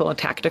technical and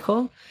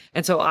tactical.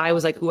 And so I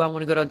was like, ooh, I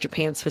want to go to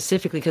Japan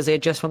specifically because they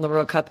had just won the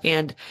World Cup.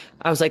 And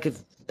I was like,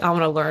 I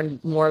want to learn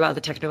more about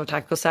the technical and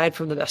tactical side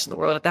from the best in the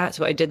world at that.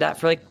 So I did that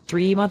for like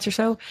 3 months or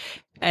so.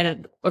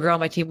 And a girl on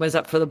my team was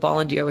up for the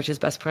Ballon d'Or, which is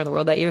best player in the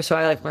world that year. So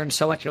I like learned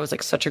so much, and it was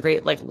like such a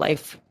great like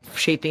life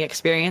shaping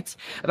experience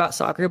about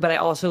soccer. But I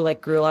also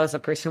like grew a lot as a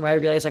person where I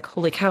realized like,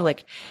 holy cow,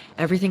 like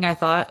everything I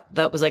thought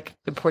that was like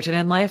important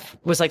in life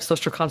was like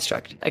social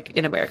construct, like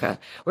in America,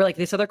 where like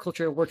this other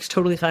culture works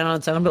totally fine on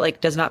its own, but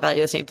like does not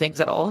value the same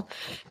things at all.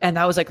 And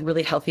that was like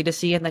really healthy to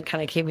see. And then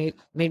kind of made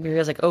me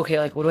realize like, okay,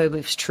 like what do I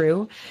believe is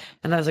true?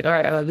 And then I was like, all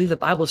right, I believe the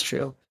Bible's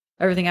true.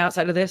 Everything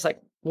outside of this,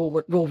 like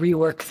we'll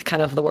rework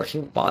kind of the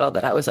working model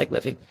that I was like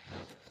living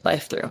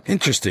life through.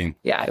 Interesting.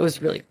 Yeah, it was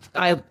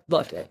I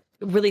loved it.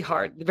 Really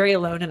hard, very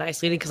alone and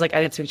isolated because like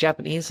I didn't speak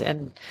Japanese,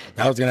 and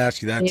I was going to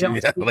ask you that too.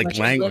 Yeah, like language.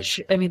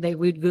 English. I mean, they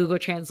would Google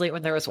Translate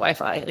when there was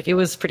Wi-Fi. Like it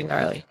was pretty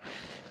gnarly.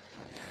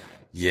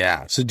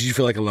 Yeah. So did you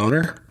feel like a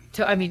loner?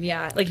 So I mean,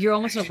 yeah, like you're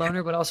almost a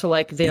loner, but also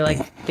like they like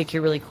think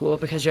you're really cool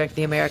because you're like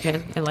the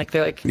American, and like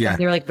they're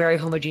like very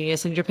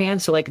homogeneous in Japan,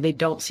 so like they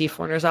don't see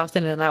foreigners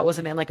often, and that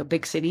wasn't in like a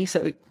big city,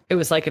 so it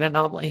was like an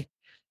anomaly.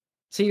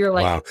 So you're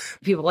like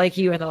people like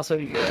you, and also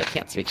you like,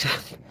 can't speak.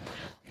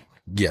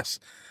 Yes.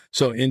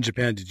 So in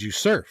Japan, did you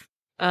surf?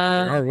 There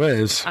are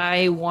ways.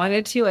 I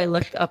wanted to. I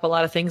looked up a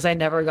lot of things I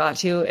never got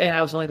to, and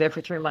I was only there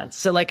for 3 months.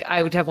 So like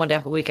I would have one day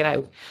off a week, and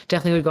I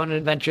definitely would go on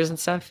adventures and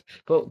stuff,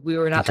 but we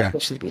were not that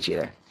close to the beach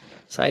either.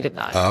 So I did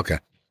not. Oh, okay.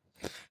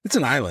 It's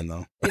an island,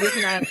 though. It is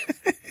an island.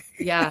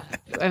 Yeah.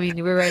 I mean,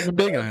 we were right in the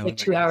Big middle, island, like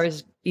 2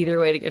 hours either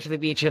way to get to the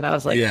beach. And I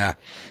was like, yeah,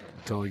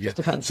 totally get it.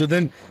 Depends. So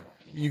then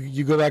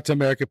you go back to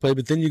America, play,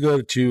 but then you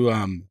go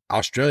to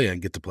Australia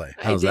and get to play.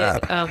 How's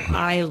that?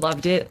 I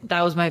loved it.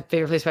 That was my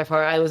favorite place by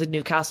far. I was in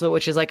Newcastle,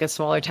 which is like a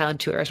smaller town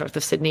 2 hours north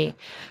of Sydney.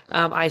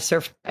 I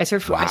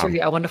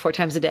surfed 1 to 4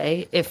 times a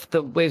day if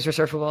the waves were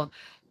surfable.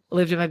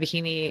 Lived in my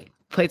bikini,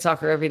 played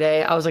soccer every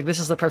day. I was like, this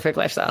is the perfect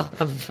lifestyle.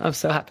 I'm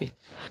so happy.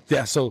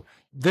 Yeah, so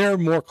they're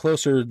more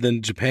closer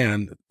than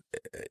Japan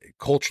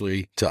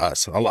culturally to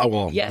us.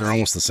 Well, yes. They're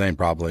almost the same,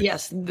 probably.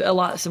 Yes, a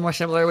lot more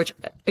similar, which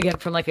again,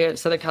 from like a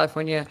Southern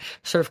California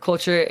surf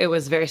culture, it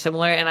was very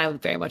similar, and I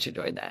very much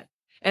enjoyed that.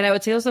 And I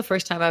would say it was the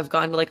first time I've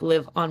gone to like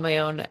live on my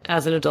own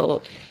as an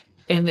adult,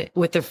 and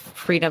with the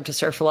freedom to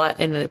surf a lot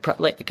in a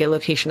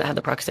location that had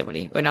the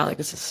proximity. But now, like,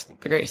 this is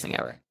the greatest thing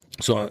ever.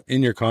 So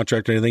in your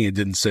contract or anything, it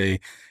didn't say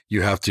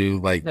you have to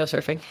like no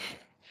surfing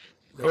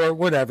or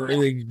whatever.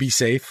 Be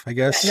safe, I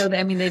guess. No,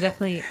 I mean they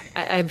definitely.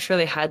 I'm sure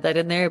they had that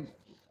in there,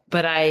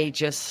 but I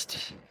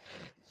just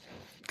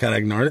kind of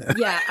ignored it.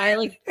 Yeah,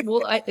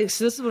 so this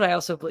is what I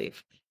also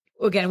believe.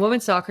 Again,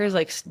 women's soccer is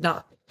like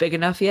not big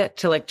enough yet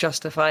to like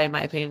justify, in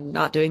my opinion,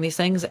 not doing these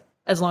things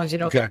as long as you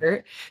don't get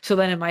hurt. So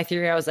then in my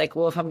theory, I was like,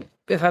 well, if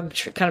I'm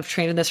kind of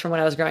trained in this from when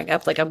I was growing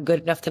up, like I'm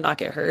good enough to not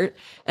get hurt,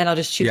 and I'll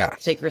just choose to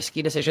take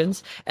risky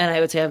decisions. And I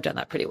would say I've done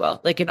that pretty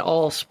well, like in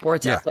all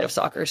sports outside of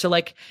soccer. So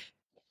like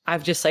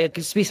I've just like,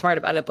 just be smart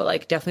about it, but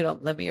like definitely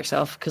don't limit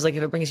yourself. Cause like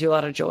if it brings you a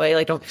lot of joy,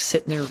 like don't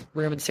sit in your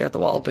room and stare at the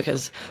wall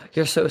because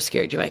you're so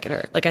scared you might get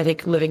hurt. Like I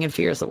think living in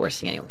fear is the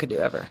worst thing anyone could do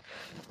ever.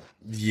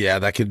 Yeah,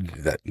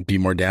 that be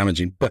more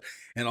damaging. But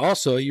and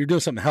also you're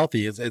doing something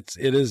healthy. It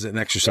is an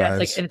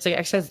exercise. Yeah, it's like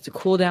exercise to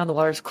cool down. The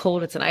water's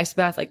cold. It's an ice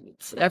bath. Like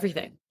it's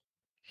everything.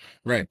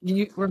 Right. And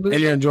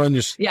you're enjoying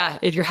your. Yeah,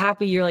 if you're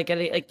happy, you're like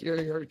getting like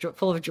you're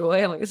full of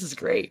joy. I'm like, this is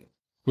great.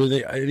 Were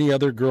there any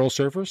other girl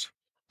surfers?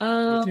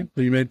 That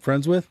you made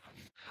friends with?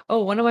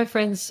 Oh, one of my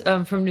friends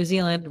from New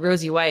Zealand,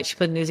 Rosie White, she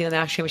played in the New Zealand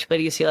national team. She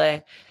played at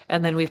UCLA,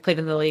 and then we've played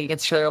in the league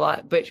against each other a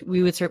lot. But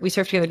we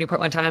surfed together in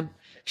Newport one time.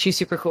 She's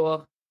super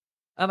cool.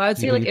 I would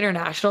say like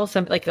international,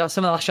 some like some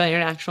of the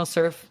Australian international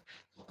surf.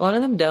 A lot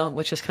of them don't,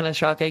 which is kind of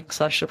shocking /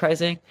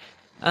 surprising.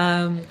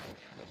 Yeah,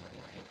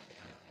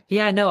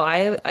 no,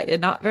 I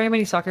not very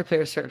many soccer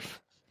players surf.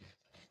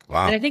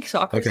 Wow. And I think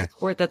soccer is a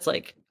sport that's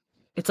like,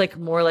 it's like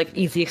more like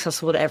easy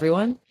accessible to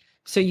everyone.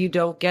 So you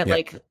don't get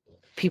like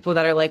people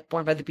that are like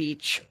born by the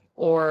beach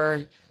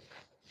or,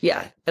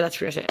 yeah, that's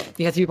pretty much it.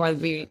 You have to be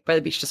born by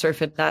the beach to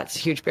surf, and that's a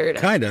huge barrier.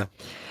 Kind of.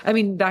 I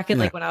mean, back in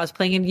like when I was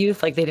playing in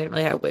youth, like they didn't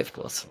really have wave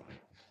pools.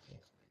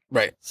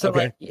 Right. So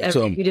okay.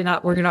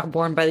 like, we're not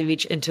born by the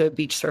beach into a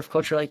beach surf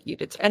culture like you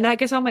did. And I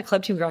guess on my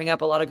club team growing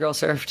up, a lot of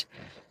girls surfed.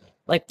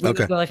 Like we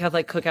would go like have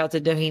like cookouts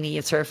at Doheny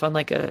and surf on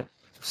like a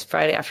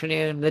Friday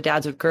afternoon. The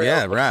dads would grill.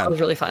 Yeah, right. It was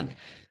really fun.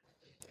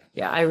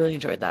 Yeah, I really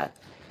enjoyed that.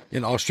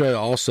 In Australia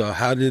also,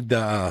 how did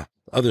the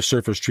other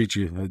surfers treat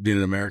you being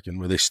an American?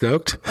 Were they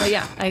stoked? Oh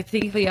yeah, I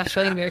think the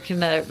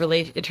Australian-American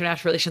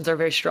international relations are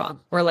very strong.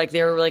 Where like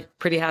they were like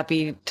pretty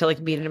happy to like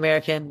meet an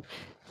American,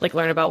 like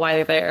learn about why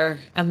they're there,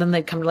 and then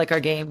they'd come to like our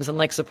games and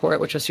like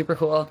support, which was super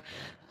cool.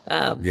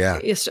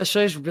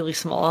 Australia's really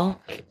small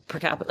per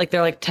capita. Like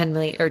they're like 10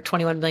 million or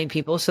 21 million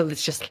people, so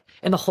it's just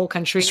in the whole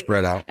country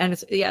spread out. And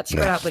it's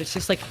spread out, but it's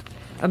just like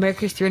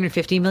America's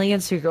 350 million,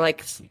 so you're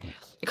like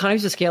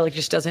economies of scale like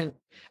just doesn't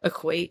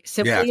equate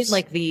simply in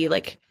like the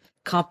like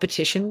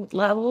competition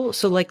level.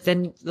 So like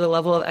then the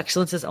level of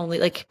excellence is only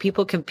like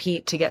people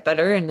compete to get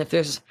better, and if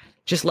there's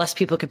just less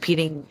people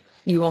competing,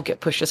 you won't get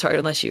pushed as hard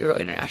unless you go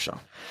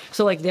international.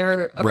 So like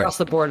they're across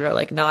the board are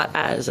like not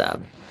as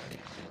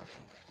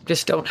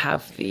just don't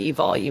have the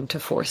volume to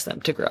force them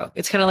to grow.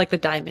 It's kind of like the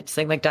diamonds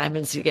thing. Like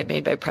diamonds, you get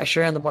made by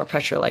pressure, and the more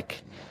pressure, like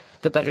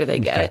the better they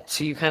get.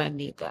 So you kind of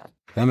need that.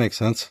 That makes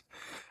sense.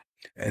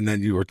 And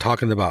then you were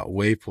talking about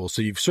wave pool.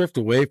 So you've surfed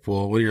a wave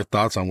pool. What are your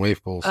thoughts on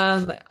wave pools?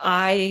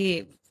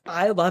 I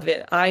love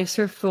it. I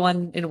surfed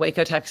one in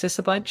Waco, Texas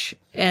a bunch,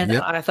 and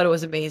I thought it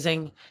was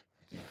amazing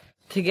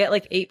to get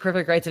like 8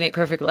 perfect rights and 8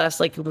 perfect lefts.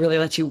 Like really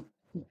lets you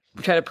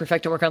try to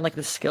perfect and work on like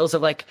the skills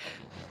of like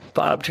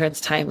bottom turns,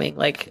 timing,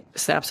 like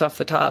snaps off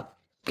the top,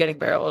 getting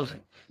barreled,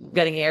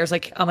 getting airs.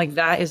 Like I'm like,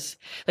 that is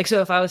like, so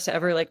if I was to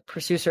ever like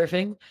pursue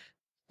surfing,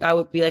 I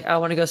would be like, I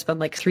want to go spend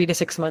like 3 to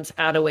 6 months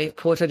at a wave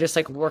pool to just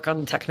like work on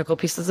the technical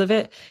pieces of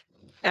it,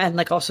 and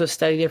like also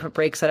study different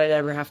breaks that I'd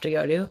ever have to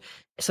go to,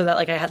 so that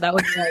like that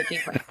would be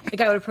like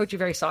I would approach it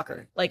very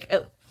soccer. Like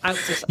I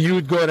would just, you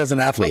would go it as an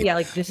athlete. Yeah,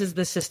 like this is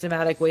the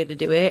systematic way to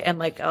do it, and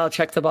like I'll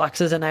check the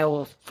boxes, and I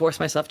will force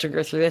myself to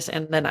go through this,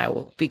 and then I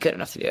will be good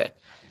enough to do it.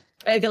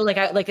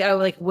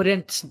 I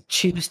wouldn't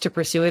choose to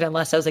pursue it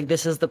unless I was like,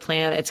 this is the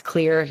plan. It's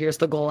clear. Here's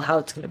the goal, how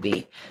it's going to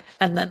be.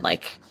 And then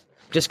like,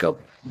 just go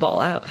ball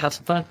out, have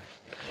some fun.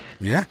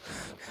 Yeah.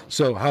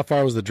 So how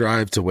far was the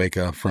drive to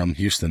Waco from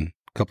Houston?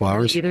 A couple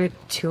hours? Either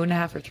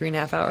 2.5 or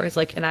 3.5 hours.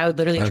 Like, and I would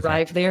literally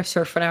drive there,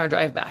 surf for an hour,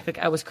 drive back. Like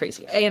I was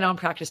crazy. And on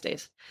practice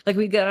days, like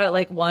we got out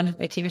like my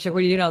teammates like, what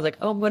are you doing? I was like,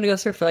 oh, I'm going to go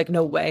surf. For like,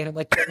 no way. And I'm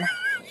like,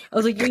 I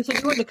was like, you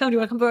said you wanted to come. Do you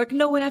want to come back?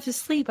 No, I have to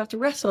sleep. I have to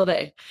rest all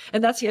day.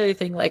 And that's the other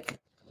thing. Like,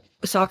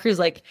 soccer is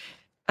like,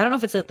 I don't know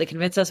if it's like they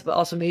convince us, but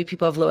also maybe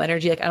people have low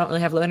energy. Like I don't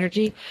really have low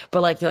energy,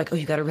 but like they're like, oh,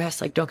 you got to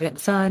rest. Like don't get in the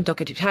sun, don't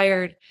get too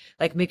tired.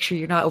 Like make sure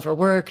you're not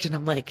overworked. And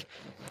I'm like,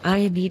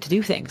 I need to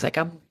do things. Like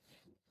I'm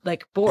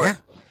like bored.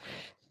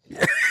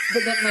 Yeah.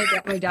 But then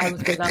my dad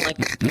was going on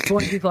like,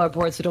 boring people are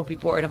bored, so don't be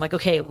bored. I'm like,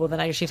 okay, well then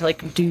I just need to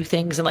like do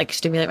things and like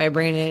stimulate my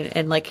brain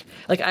and like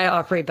I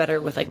operate better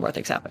with like more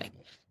things happening.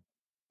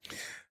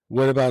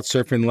 What about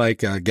surfing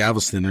like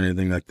Galveston or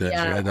anything like that?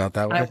 Yeah, right out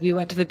that way? We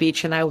went to the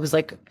beach, and I was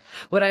like,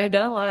 what I have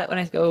done a lot when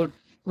I go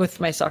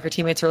with my soccer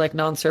teammates or like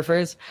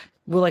non-surfers,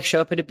 we'll like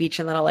show up at a beach,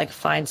 and then I'll like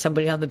find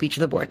somebody on the beach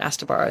with a board and ask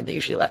to borrow, and they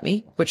usually let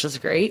me, which is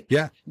great.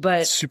 Yeah,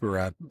 but super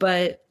rad.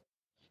 But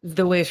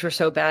the waves were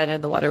so bad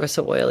and the water was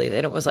so oily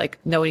that it was like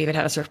no one even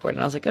had a surfboard,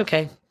 and I was like,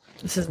 okay,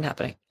 this isn't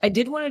happening. I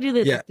did want to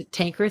do the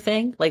tanker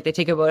thing, like they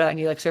take a boat out and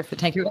you like surf the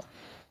tanker,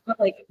 but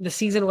like the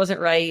season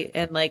wasn't right,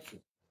 and like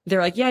they're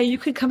like, yeah, you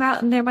could come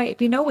out and there might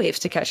be no waves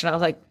to catch. And I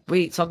was like,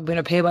 wait, so I'm going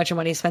to pay a bunch of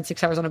money, spend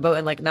 6 hours on a boat,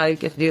 and like not even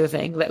get to do the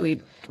thing that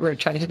we were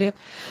trying to do.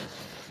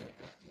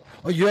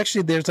 Oh, you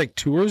actually, there's like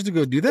tours to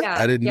go do that?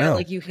 I didn't know.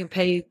 Like you can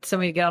pay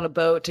somebody to get on a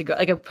boat to go,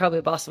 like probably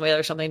a Boston whale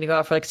or something, to go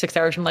out for like 6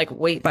 hours and like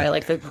wait by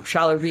like the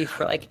shallow reef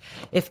for like,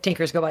 if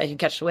tankers go by, you can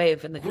catch the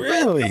wave, and then you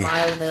really? A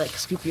mile and they like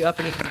scoop you up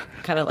and you can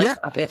kind of like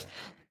stop it.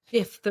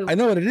 I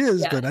know what it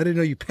is, but I didn't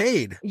know you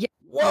paid. Yeah.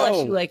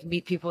 Unless you like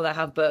meet people that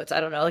have boats.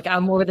 I don't know. Like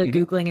I'm more than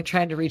Googling and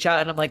trying to reach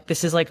out, and I'm like,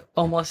 this is like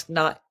almost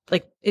not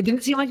like, it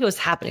didn't seem like it was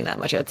happening that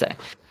much, I'd say.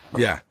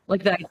 Yeah.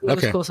 Like that idea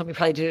was cool. Somebody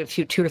probably did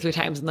it 2 or 3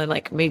 times and then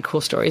like made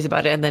cool stories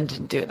about it and then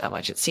didn't do it that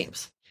much, it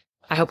seems.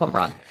 I hope I'm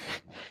wrong.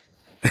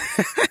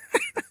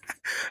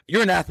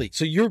 You're an athlete,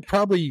 so you're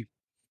probably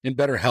in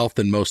better health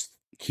than most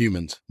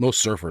humans,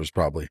 most surfers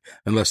probably,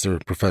 unless they're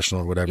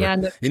professional or whatever. Yeah,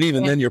 and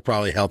even then you're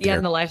probably healthier. Yeah,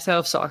 and the lifestyle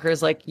of soccer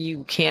is like,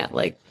 you can't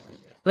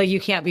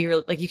you can't be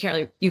real, like you can't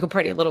really, you can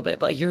party a little bit,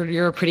 but like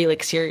you're pretty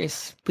like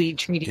seriously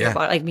treating your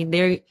body. I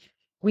mean,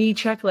 we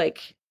check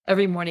like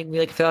every morning we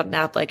like fill out an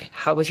app, like,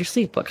 how was your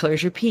sleep? What color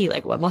is your pee?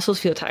 Like, what muscles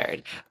feel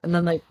tired? And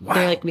then like,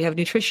 they're like, we have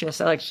nutritionists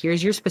that like,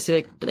 here's your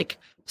specific like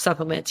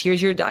supplements.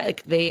 Here's your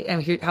diet. Like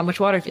and here, how much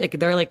water, like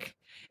they're like,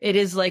 it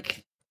is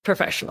like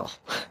professional.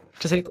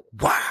 Just like,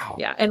 Wow.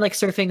 yeah. And like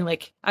surfing,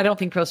 like, I don't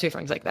think pro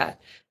surfing's like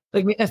that.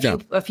 Like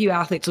a few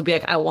athletes will be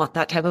like, I want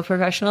that type of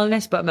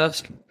professionalness, but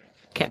most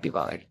can't be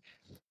bothered.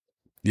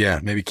 Yeah,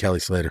 maybe Kelly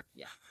Slater.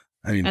 Yeah.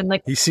 I mean, and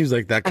like he seems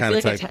like that kind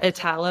of like type.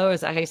 Italo,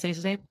 is that how you say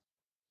his name?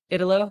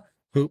 Italo?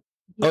 Who?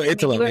 Oh,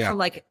 Italo, he went yeah. from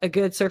like a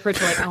good surfer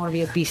to like, I want to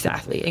be a beast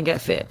athlete and get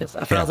fit and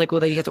stuff. And I was like,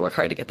 well, then you have to work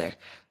hard to get there.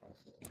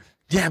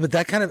 Yeah, but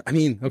that kind of, I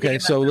mean, okay,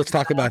 so let's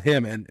talk about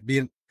him and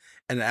being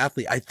an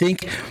athlete. I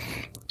think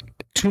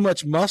too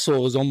much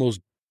muscle is almost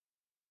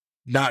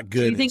not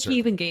good. Do you think he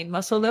even gained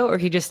muscle though, or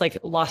he just like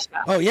lost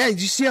fat? Oh yeah,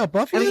 did you see how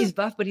buff he is? I mean, he's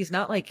buff, but he's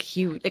not like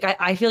huge. Like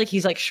I feel like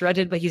he's like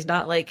shredded, but he's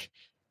not like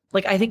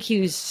I think he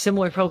was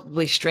similar,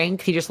 probably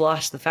strength. He just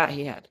lost the fat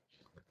he had.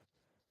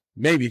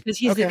 Maybe because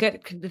he's a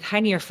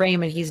tinier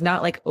frame and he's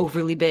not like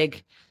overly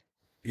big.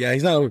 Yeah,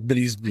 he's not, but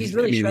he's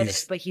really shredded,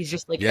 but he's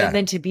just like, and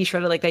then to be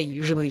shredded like that,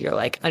 usually you're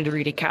like under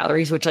eating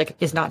calories, which like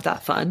is not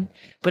that fun.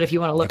 But if you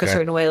want to look a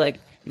certain way, like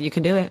you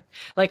can do it.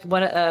 Like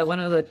one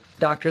of the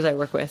doctors I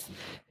work with,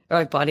 or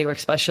like bodywork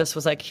specialist,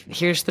 was like,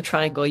 here's the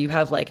triangle. You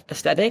have like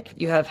aesthetic,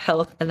 you have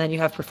health, and then you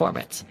have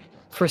performance.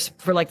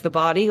 For like the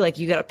body, like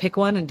you got to pick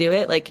one and do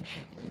it. Like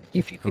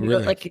you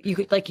like you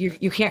could, like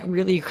you can't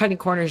really, you're cutting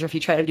corners if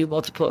you try to do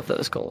multiple of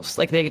those goals.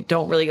 Like they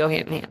don't really go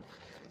hand in hand.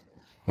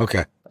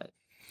 Okay.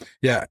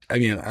 Yeah, I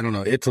mean, I don't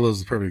know. Italo's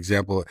the perfect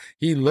example.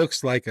 He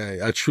looks like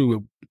a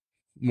true,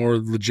 more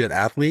legit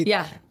athlete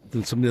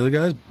than some of the other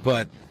guys,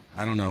 but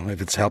I don't know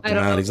if it's helped him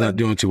out. He's not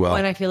doing too well.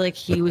 And I feel like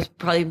he was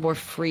probably more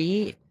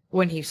free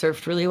when he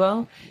surfed really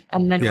well.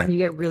 And then when you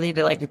get really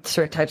into like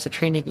certain types of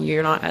training,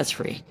 you're not as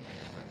free.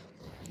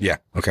 Yeah,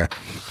 okay.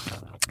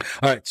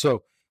 All right,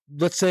 so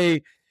let's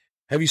say,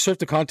 have you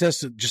surfed a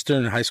contest just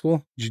during high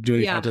school? Did you do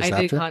any contests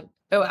after?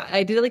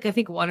 I did like, I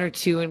think 1 or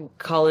 2 in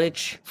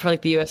college for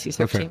like the USC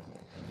surf team.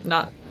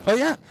 Not. Oh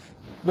yeah.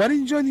 Why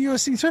didn't you join the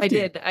USC surf team? I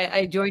did.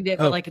 I joined it,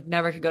 but like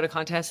never could go to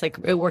contests. Like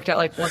it worked out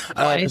like once or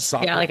twice.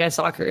 Yeah, like I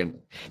soccer and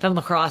then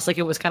lacrosse. Like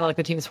it was kind of like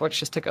the team sports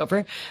just took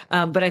over.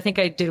 But I think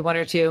I did 1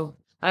 or 2.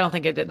 I don't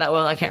think I did that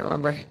well. I can't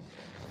remember.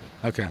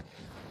 Okay.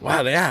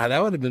 Wow. Yeah,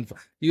 that would have been.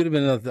 You would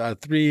have been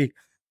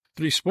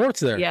three sports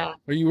there. Yeah.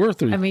 Or you were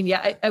 3. I mean,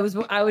 yeah, I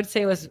would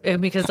say it was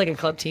because it's like a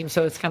club team,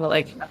 so it's kind of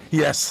like.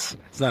 Yes,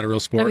 it's not a real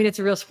sport. I mean, it's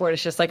a real sport.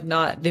 It's just like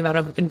not the amount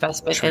of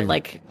investment and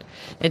like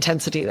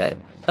intensity that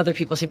other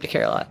people seem to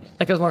care a lot.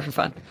 Like it was more for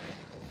fun.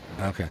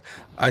 Okay.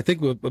 I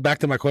think back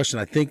to my question,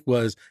 I think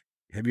was,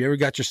 have you ever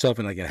got yourself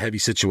in like a heavy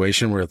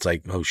situation where it's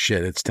like, oh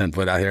shit, it's 10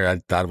 foot out here. I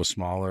thought it was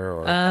smaller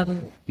or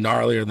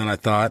gnarlier than I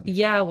thought.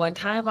 Yeah. One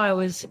time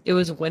it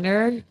was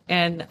winter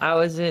and I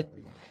was at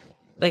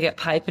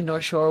Pipe in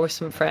North Shore with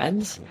some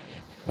friends.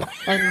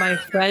 And my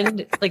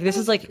friend, like, this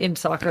is like in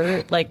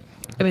soccer, like,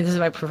 I mean, this is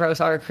my pro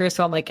soccer career.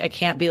 So I'm like, I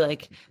can't be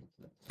like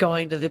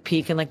going to the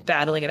peak and like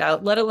battling it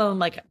out, let alone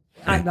like,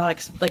 I'm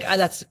not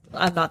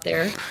I'm not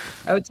there.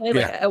 I would say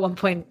like at one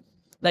point,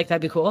 like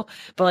that'd be cool,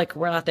 but like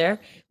we're not there.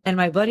 And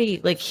my buddy,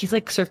 like he's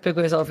like surf big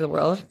boys all over the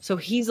world. So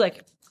he's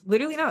like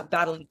literally not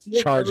battling.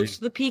 He goes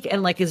to the peak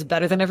and like is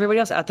better than everybody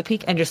else at the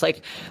peak and just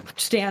like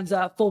stands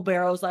up full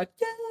barrels like,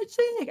 yeah, it's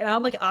sick. And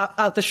I'm like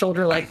out the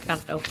shoulder, like, I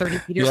don't know,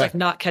 30 meters, like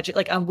not catch it.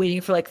 Like I'm waiting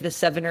for like the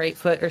 7 or 8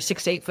 foot or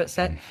 6 to 8 foot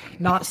set,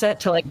 not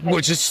set to like,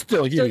 which is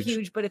still huge. Still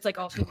huge, but it's like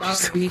also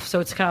not reef. So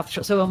it's kind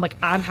of, so I'm like,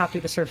 I'm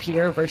happy to surf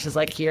here versus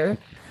like here.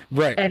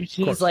 Right. And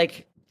he's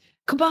like,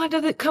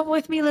 come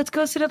with me. Let's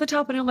go sit at the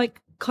top. And I'm like,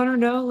 Connor,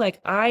 no,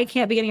 like I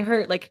can't be getting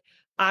hurt. Like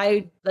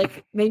I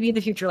like maybe in the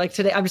future, like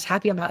today, I'm just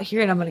happy I'm out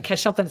here and I'm going to catch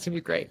something that's going to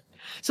be great.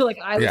 So like,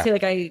 I would say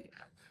like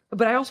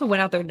but I also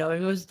went out there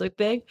knowing it was like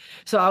big.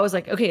 So I was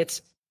like, okay,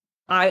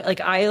 I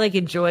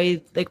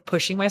enjoy like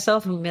pushing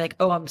myself and be like,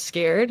 oh, I'm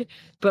scared,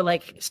 but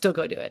like still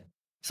go do it.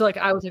 So like,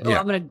 I was like,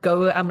 I'm going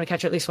to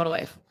catch at least one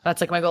wave.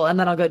 That's like my goal. And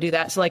then I'll go do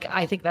that. So like,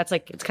 I think that's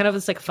like, it's kind of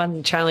this like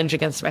fun challenge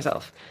against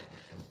myself.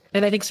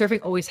 And I think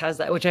surfing always has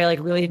that, which I like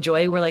really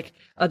enjoy, where like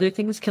other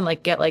things can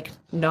like get like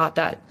not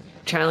that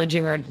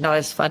challenging or not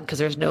as fun because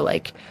there's no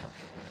like,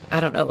 I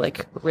don't know,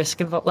 like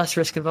less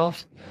risk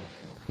involved.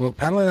 Well,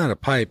 paddling on a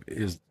pipe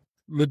is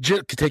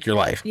legit could take your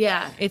life.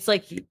 Yeah, it's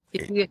like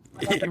if you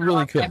it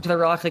really could. To the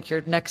rock, like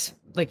your neck's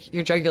like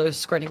your jugular is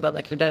squirting blood,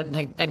 like you're dead.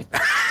 And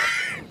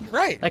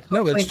right. Like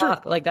no, it's true.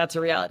 Like that's a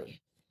reality.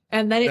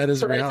 And then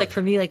it's like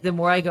for me, like the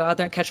more I go out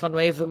there and catch one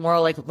wave, the more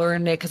I'll like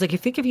learn it. Cause like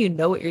if you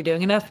know what you're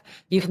doing enough,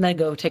 you can then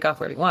go take off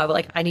wherever you want. But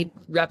like I need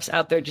reps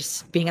out there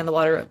just being on the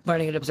water,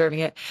 learning and observing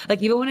it. Like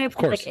even when I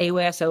played like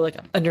AWSL, like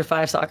under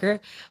 5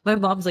 soccer, my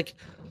mom's like,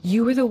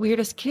 you were the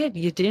weirdest kid.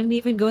 You didn't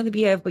even go in the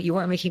beehive, but you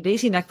weren't making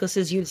daisy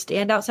necklaces. You'd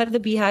stand outside of the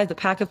beehive, the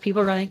pack of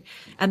people running,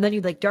 and then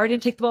you'd like dart in,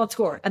 take the ball and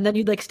score. And then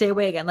you'd like stay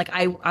away again. Like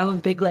I'm a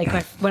big, like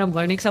when I'm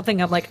learning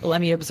something, I'm like, let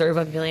me observe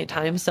a million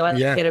times. So I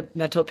get a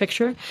mental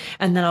picture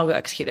and then I'll go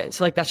execute it.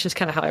 So like, that's just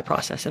kind of how I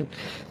process. And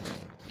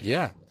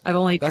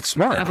that's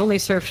smart. I've only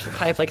surfed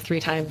pipe like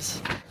 3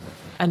 times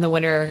and the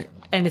winter,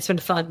 and it's been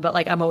fun, but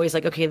like I'm always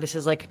like, okay, this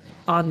is like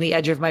on the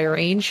edge of my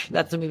range.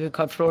 That's gonna be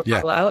comfortable to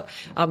paddle out.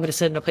 I'm gonna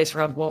sit in a place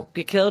where I won't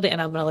get killed, and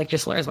I'm gonna like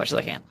just learn as much as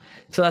I can.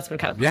 So that's been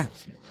kind of fun. Yeah.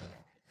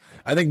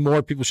 I think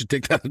more people should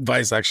take that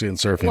advice actually in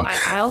surfing. Well,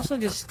 I also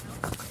just,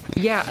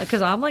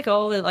 because I'm like,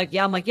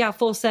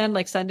 full send,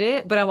 like send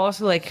it. But I'm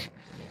also like,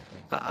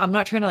 I'm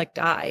not trying to like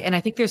die. And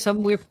I think there's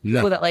some weird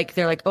people that like,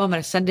 they're like, oh, I'm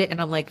going to send it. And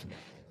I'm like,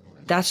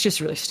 that's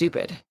just really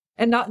stupid.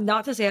 And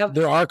not to say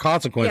there are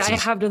consequences. Yeah, I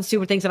have done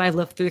stupid things and I've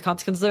lived through the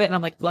consequences of it. And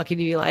I'm like lucky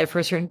to be alive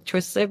for certain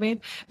choices I've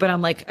made. But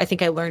I'm like, I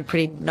think I learned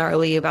pretty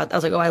gnarly about, I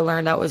was like, oh, I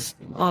learned that was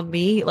on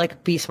me.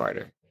 Like, be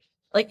smarter.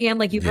 Like, and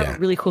like, you've got a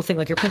really cool thing,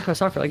 like you're playing pro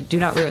soccer, like, do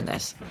not ruin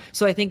this.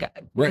 So I think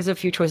because of a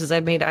few choices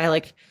I've made, I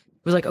like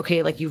was like,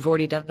 okay, like you've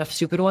already done enough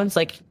stupid ones.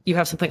 Like you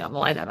have something on the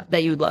line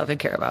that you love and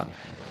care about.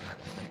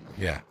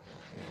 Yeah.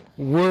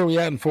 Where are we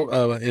at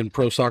in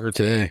pro soccer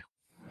today?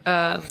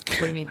 What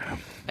do you mean?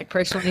 Like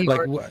personally,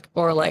 like,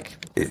 or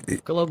like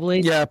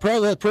globally? Yeah,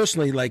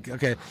 personally, like,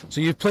 okay.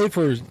 So you've played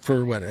for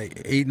what,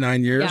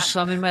 8-9 years? Yeah,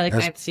 so I'm in my like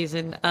 9th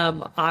season.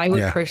 I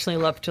would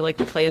personally love to like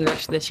play the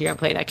rest of this year and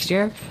play next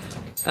year.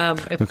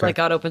 If like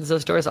God opens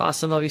those doors,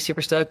 awesome. I'll be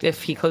super stoked.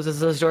 If he closes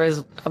those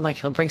doors, I'm like,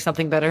 he'll bring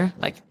something better.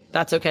 Like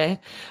that's okay.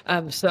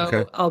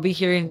 I'll be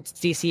here in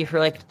DC for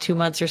like 2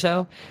 months or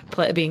so,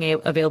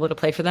 being available to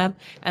play for them.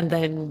 And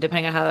then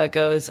depending on how that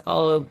goes,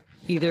 I'll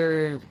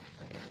either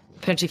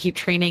potentially keep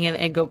training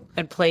and go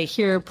and play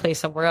here, play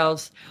somewhere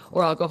else,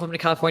 or I'll go home to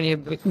California,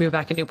 move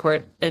back to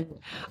Newport. And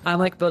I'm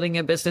like building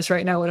a business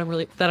right now that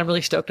I'm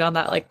really stoked on,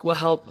 that like will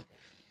help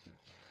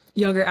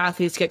younger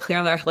athletes get clear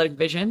on their athletic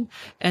vision,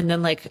 and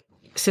then like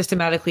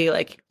systematically,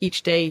 like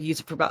each day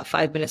use it for about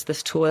 5 minutes,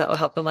 this tool that will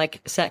help them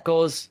like set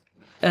goals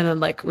and then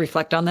like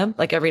reflect on them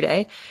like every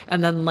day.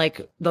 And then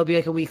like there'll be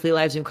like a weekly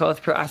live Zoom call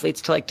with pro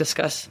athletes to like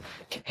discuss,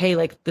 hey,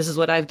 like this is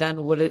what I've done,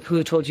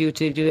 who told you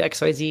to do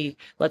XYZ,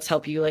 let's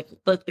help you. Like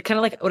kind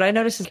of like what I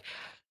noticed is,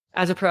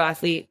 as a pro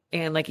athlete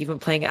and like even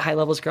playing at high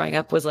levels growing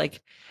up, was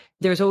like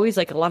there's always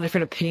like a lot of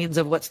different opinions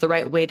of what's the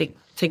right way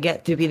to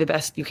get to be the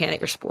best you can at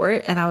your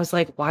sport. And I was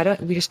like, why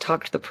don't we just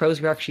talk to the pros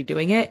who are actually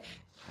doing it,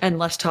 and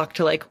let's talk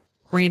to like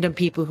random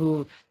people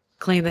who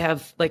claim they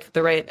have like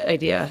the right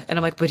idea. And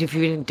I'm like, but if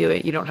you didn't do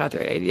it, you don't have the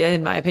right idea,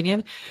 in my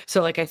opinion.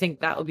 So like I think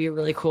that would be a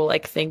really cool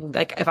like thing.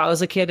 Like if I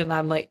was a kid and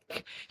I'm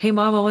like, hey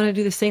mom, I want to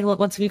do this thing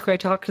once a week where I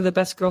talk to the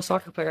best girl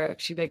soccer player,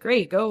 she'd be like,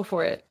 great, go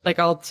for it. Like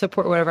I'll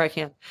support whatever I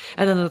can.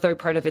 And then the third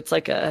part of it's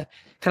like a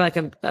kind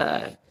of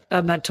like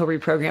a mental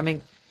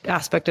reprogramming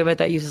aspect of it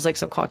that uses like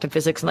some quantum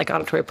physics and like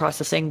auditory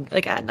processing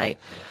like at night.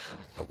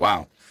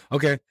 Wow.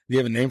 Okay. Do you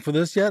have a name for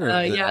this yet? Or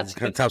it's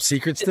kind of top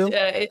secret still?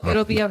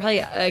 It'll be probably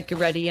like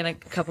ready in a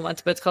couple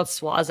months, but it's called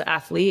SWAS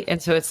Athlete.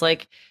 And so it's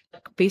like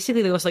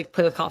basically they just like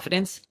play with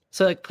confidence.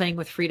 So like playing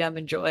with freedom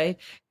and joy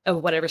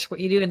of whatever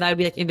sport you do. And that would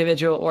be like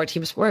individual or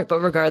team sport.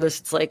 But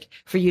regardless, it's like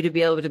for you to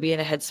be able to be in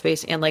a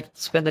headspace and like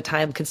spend the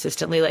time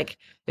consistently. Like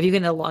if you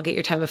can elongate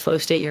your time of flow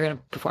state, you're going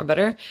to perform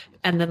better.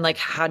 And then like,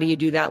 how do you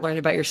do that? Learn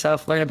about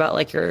yourself, learn about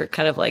like your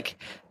kind of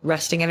like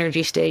resting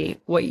energy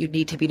state, what you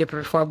need to be to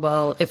perform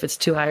well, if it's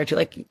too high or too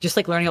like, just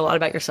like learning a lot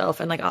about yourself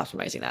and like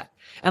optimizing that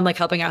and like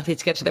helping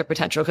athletes get to their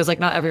potential. Cause like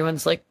not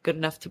everyone's like good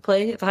enough to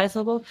play at the highest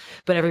level,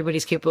 but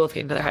everybody's capable of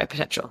getting to their high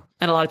potential.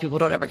 And a lot of people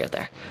don't ever get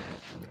there.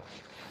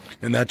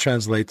 And that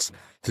translates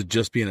to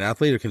just being an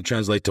athlete, or can it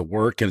translate to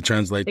work? Can it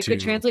translate to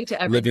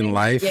everything. Living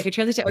life? Yeah, it could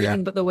translate to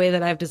everything, but the way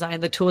that I've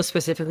designed the tool is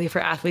specifically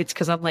for athletes,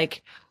 because I'm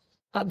like,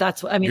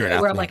 that's what I mean,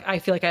 where I'm like, I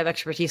feel like I have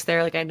expertise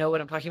there. Like I know what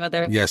I'm talking about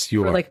there. Yes,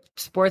 you for are. Like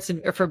sports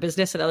and or for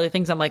business and other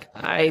things, I'm like,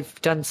 I've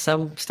done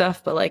some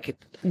stuff, but like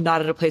not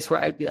at a place where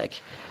I'd be like,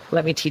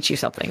 let me teach you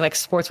something. Like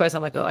sports wise,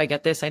 I'm like, oh, I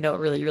get this. I know it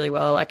really, really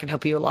well. I can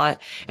help you a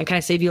lot and kind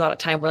of save you a lot of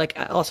time. Where like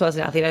also as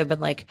an athlete, I've been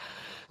like,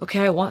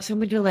 okay, I want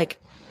somebody to like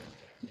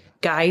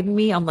guide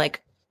me. I'm like,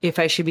 if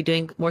I should be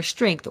doing more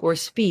strength or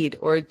speed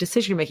or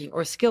decision making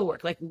or skill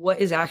work, like what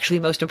is actually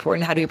most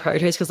important? How do you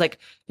prioritize? Because like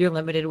you're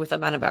limited with the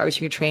amount of hours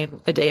you can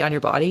train a day on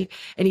your body.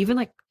 And even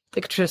like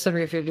just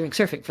if you're doing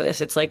surfing for this,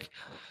 it's like,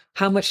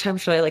 how much time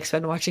should I like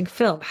spend watching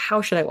film?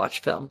 How should I watch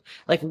film?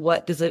 Like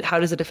how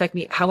does it affect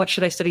me? How much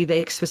should I study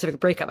the specific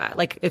break I'm at?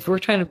 Like if we're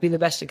trying to be the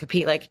best and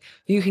compete, like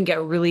you can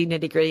get really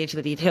nitty gritty into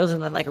the details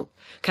and then like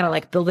kind of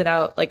like build it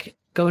out, like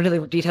go into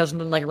the details and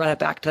then like run it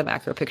back to the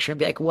macro picture and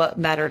be like, what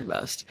mattered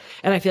most?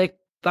 And I feel like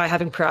by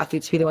having pro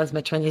athletes be the ones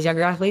mentoring these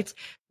younger athletes,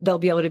 they'll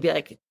be able to be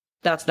like,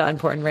 that's not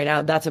important right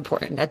now. That's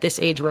important at this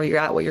age where you're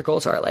at, what your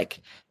goals are, like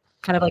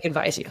kind of like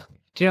advise you.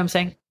 Do you know what I'm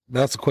saying?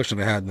 That's the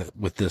question I had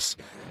with this.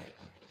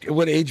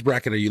 What age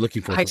bracket are you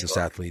looking for this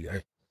athlete?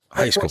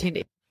 High school. 14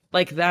 days.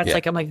 Like that's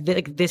like, I'm like,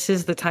 this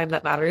is the time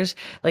that matters.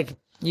 Like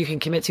you can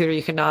commit to it or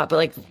you cannot, but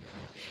like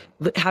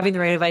having the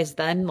right advice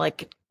then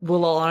like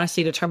will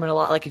honestly determine a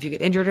lot, like if you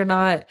get injured or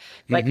not,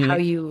 like how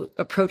you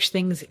approach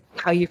things,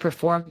 how you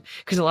perform.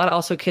 Because a lot of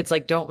also kids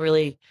like don't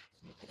really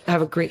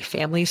have a great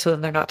family, so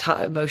then they're not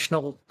taught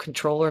emotional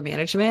control or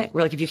management.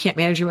 Where like if you can't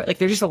manage your, like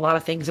there's just a lot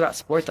of things about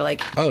sport that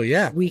like, oh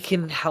yeah, we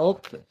can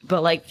help,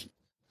 but like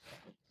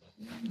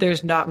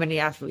there's not many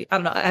athletes. I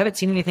don't know. I haven't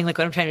seen anything like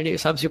what I'm trying to do,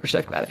 so I'm super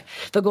stoked about it.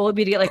 The goal would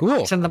be to get like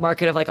Cool. in the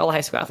market of like all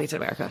high school athletes in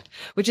America,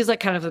 which is like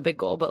kind of a big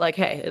goal. But like,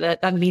 hey,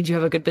 that means you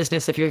have a good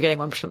business if you're getting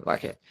 1% of the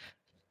market.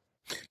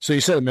 So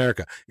you said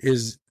America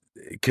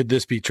could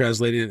this be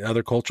translated in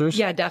other cultures?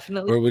 Yeah,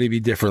 definitely. Or would it be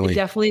differently? It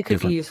definitely could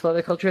different? be used for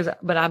other cultures,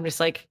 but I'm just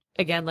like,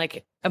 again,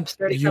 like I'm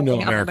starting You know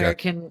something America.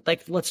 American.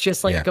 Like, let's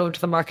just like go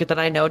into the market that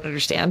I know and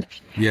understand.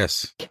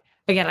 Yes.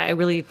 Again, I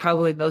really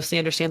probably mostly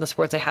understand the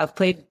sports I have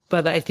played,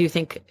 but I do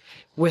think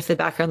with the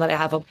background that I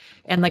have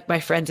and like my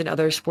friends in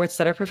other sports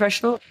that are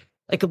professional,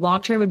 like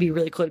long term would be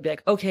really cool to be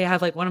like, okay, I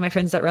have like one of my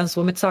friends that runs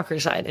women's soccer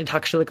side and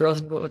talks to the girls,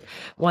 and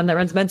one that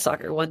runs men's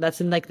soccer, one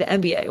that's in like the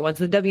NBA, one's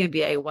in the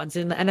WNBA, one's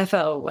in the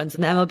NFL, one's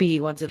in the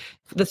MLB, one's in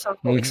the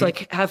soccer league. So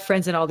like have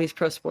friends in all these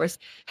pro sports.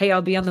 Hey,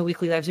 I'll be on the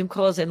weekly live Zoom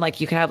calls, and like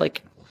you can have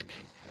like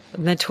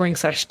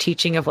mentoring /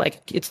 teaching of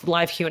like it's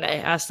live Q&A.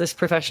 Ask this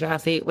professional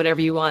athlete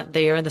whatever you want.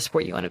 They are in the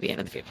sport you want to be in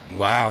the future.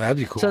 Wow, that'd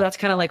be cool. So that's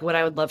kind of like what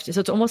I would love to. So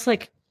it's almost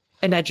like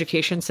an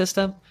education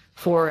system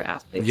for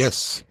athletes.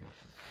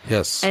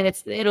 Yes. And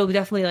it'll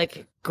definitely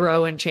like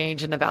grow and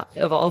change and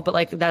evolve, but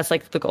like that's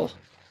like the goal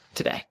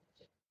today.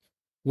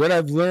 What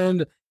I've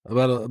learned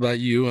about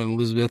you and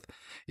Elizabeth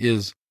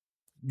is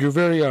you're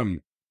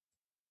very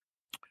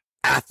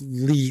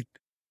athlete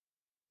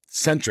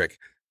centric.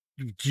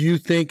 Do you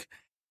think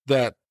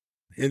that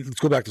let's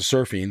go back to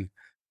surfing,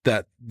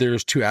 that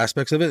there's two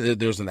aspects of it?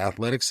 There's an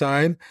athletic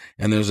side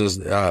and there's this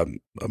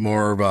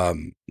more of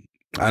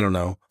I don't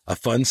know, a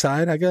fun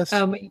side, I guess,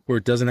 where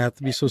it doesn't have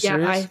to be so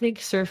serious. I think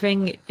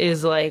surfing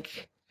is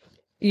like,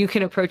 you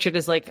can approach it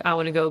as like, I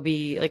want to go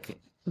be like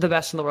the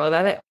best in the world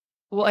at it.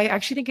 Well, I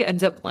actually think it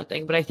ends up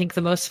blending, but I think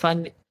the most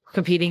fun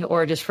competing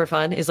or just for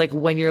fun is like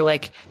when you're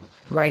like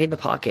right in the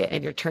pocket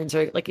and your turns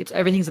are like,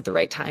 everything's at the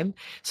right time.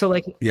 So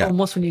like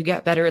almost when you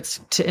get better, it's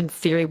in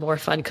theory more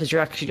fun because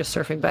you're actually just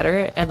surfing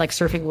better, and like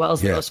surfing well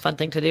is the most fun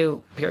thing to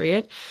do,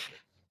 period.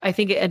 I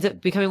think it ends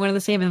up becoming one of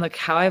the same. And like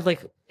how I've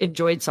like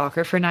enjoyed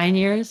soccer for 9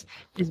 years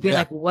is being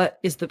like, what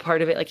is the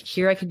part of it? Like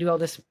here I can do all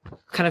this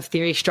kind of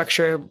theory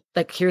structure.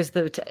 Like here's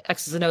the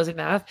X's and O's in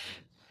math.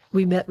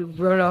 We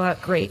wrote it all out.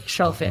 Great.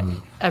 Shelf it.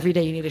 Every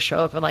day you need to show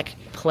up and like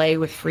play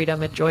with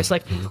freedom and joy. So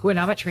like when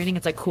I'm at training,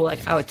 it's like, cool. Like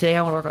today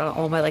I want to work on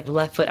all my like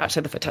left foot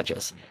outside the foot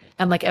touches.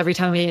 And like every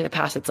time we need to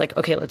pass, it's like,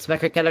 okay, let's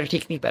get our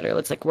technique better.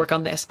 Let's like work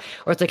on this.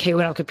 Or it's like, hey,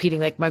 when I'm competing,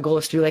 like my goal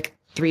is to do like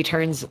 3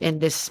 turns in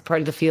this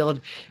part of the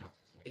field,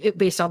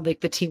 based on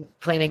like the team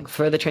planning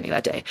for the training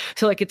that day.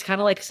 So like it's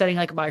kind of like setting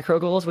like micro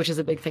goals, which is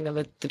a big thing of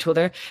the tool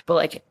there, but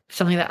like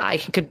something that I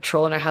can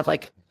control and I have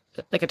like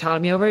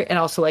autonomy over. And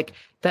also like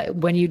that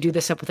when you do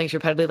the simple things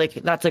repetitively, like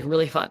that's like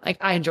really fun. Like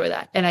I enjoy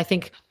that. And I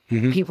think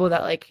people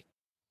that like,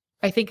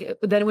 I think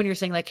then when you're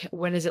saying like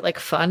when is it like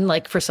fun,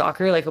 like for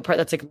soccer, like the part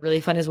that's like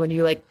really fun is when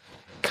you like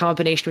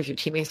combination with your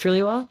teammates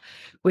really well,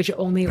 which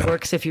only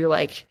works if you're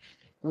like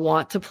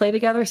want to play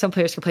together. Some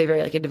players can play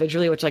very like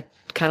individually, which like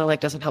kind of like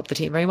doesn't help the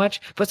team very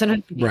much, but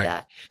sometimes you need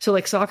that. So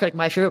like soccer, like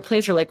my favorite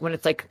plays are like when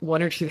it's like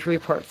 1 or 2, 3,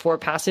 4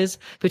 passes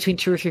between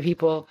 2 or 3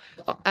 people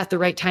at the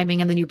right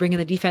timing, and then you bring in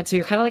the defense. So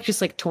you're kind of like just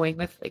like toying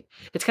with like,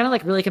 it's kind of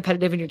like really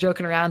competitive and you're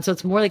joking around. So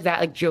it's more like that,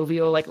 like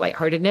jovial, like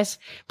lightheartedness,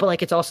 but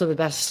like it's also the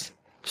best,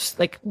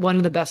 like one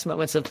of the best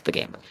moments of the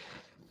game.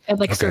 And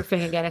like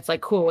surfing again, it's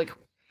like cool, like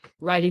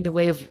riding the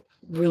wave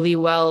really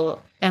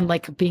well and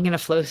like being in a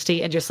flow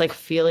state and just like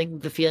feeling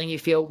the feeling you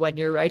feel when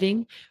you're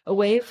riding a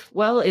wave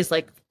well is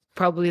like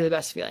probably the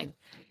best feeling.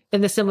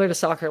 And it's similar to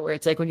soccer where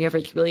it's like when you have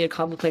a really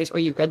calm place or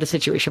you read the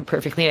situation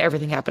perfectly and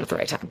everything happened at the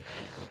right time.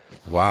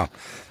 Wow.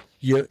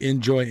 You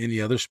enjoy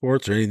any other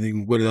sports or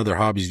anything? What other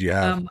hobbies do you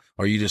have?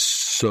 Are you just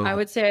so? I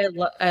would say I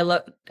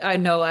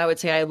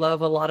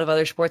love a lot of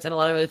other sports and a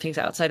lot of other things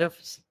outside of.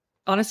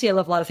 Honestly, I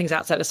love a lot of things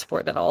outside of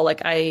sport at all.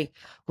 Like I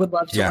would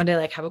love to one day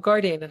like have a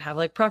garden and have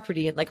like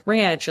property and like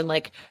ranch and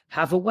like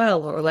have a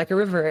well or like a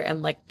river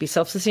and like be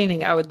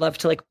self-sustaining. I would love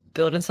to like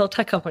build and sell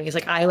tech companies.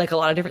 Like I like a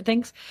lot of different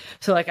things.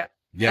 So like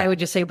I would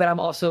just say, but I'm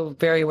also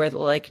very aware that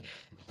like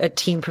a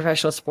team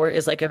professional sport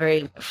is like a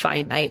very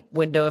finite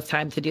window of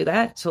time to do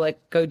that. So like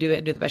go do it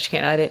and do the best you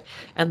can at it.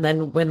 And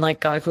then when like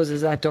God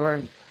closes that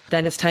door,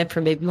 then it's time for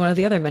maybe one of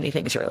the other many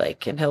things you're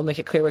like, and he'll make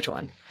it clear which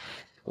one.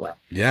 What?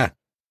 Yeah.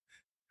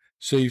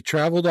 So you've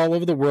traveled all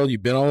over the world.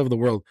 You've been all over the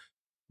world.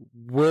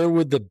 Where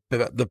would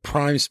the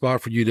prime spot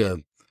for you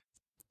to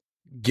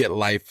get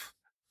life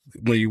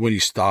when you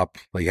stop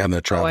like having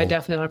to travel? Oh, I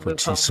definitely want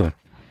to move home.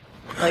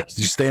 Like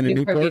you stay in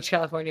Newport Beach,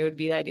 California would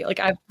be the ideal. Like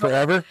I've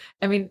forever.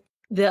 I mean,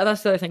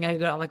 that's the other thing I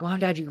go. I'm like, Mom,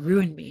 Dad, you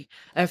ruined me.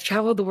 I've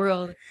traveled the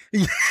world,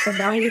 and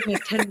now I need to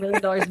make $10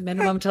 million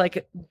minimum to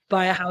like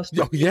buy a house.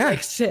 Oh yeah,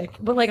 like sick.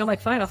 But like, I'm like,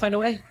 fine, I'll find a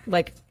way.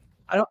 Like,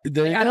 I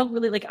don't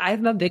really like.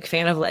 I'm a big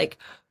fan of like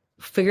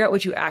figure out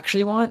what you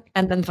actually want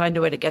and then find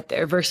a way to get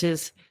there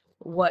versus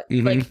what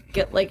like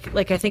get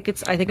like I think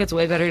it's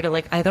way better to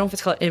like, I don't know if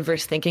it's called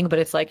inverse thinking, but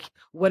it's like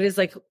what is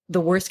like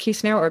the worst case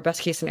scenario or best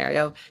case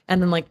scenario,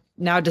 and then like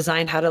now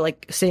design how to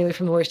like stay away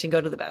from the worst and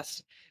go to the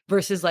best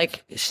versus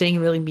like staying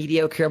really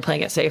mediocre and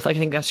playing it safe. Like I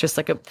think that's just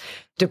like a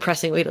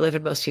depressing way to live,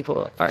 and most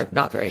people are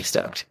not very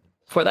stoked.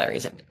 for that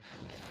reason.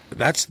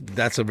 That's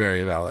a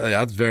very valid.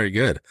 That's very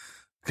good.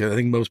 Because I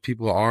think most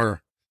people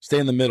are stay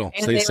in the middle,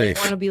 And stay they safe.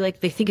 want to be like,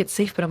 they think it's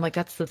safe, but I'm like,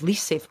 that's the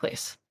least safe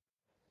place.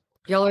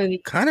 Y'all are the You're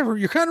kind of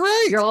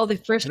right. You're all the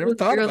first. I never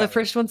thought You're about the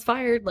first ones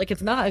fired. Like,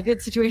 it's not a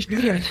good situation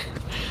to be in.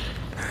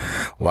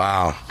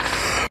 Wow.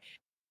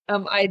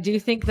 I do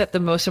think that the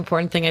most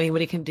important thing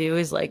anybody can do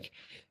is like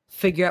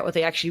figure out what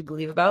they actually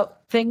believe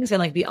about things and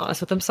like be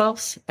honest with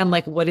themselves and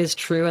like what is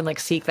true and like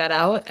seek that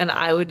out. And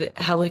I would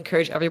heavily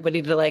encourage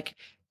everybody to like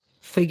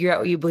figure out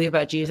what you believe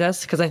about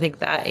Jesus, because I think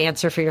that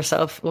answer for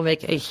yourself will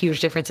make a huge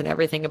difference in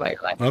everything about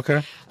your life.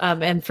 Okay.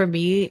 And for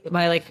me,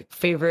 my like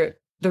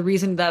favorite, one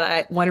reason that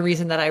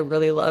I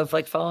really love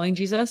like following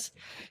Jesus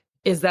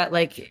is that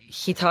like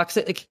he talks,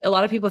 like a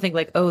lot of people think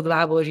like, oh, the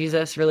Bible,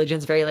 Jesus,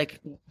 religion's very like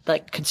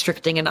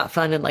constricting and not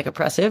fun and like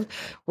oppressive.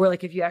 Where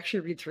like if you actually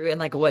read through it and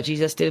like what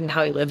Jesus did and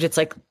how he lived, it's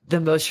like the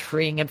most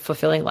freeing and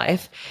fulfilling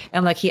life.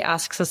 And like he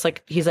asks us,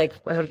 like he's like,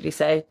 what did he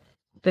say?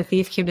 The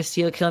thief came to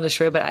steal, kill, and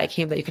destroy, but I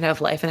came that you can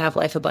have life and have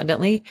life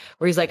abundantly.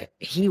 Where he's like,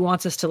 he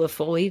wants us to live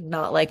fully,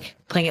 not like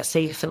playing it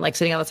safe and like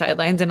sitting on the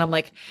sidelines. And I'm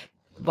like,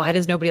 why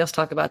does nobody else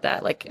talk about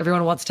that? Like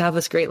everyone wants to have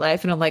this great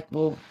life. And I'm like,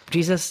 well,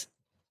 Jesus,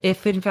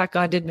 if in fact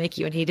God did make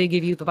you and he did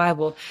give you the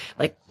Bible,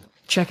 like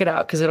check it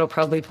out, because it'll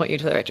probably point you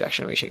to the right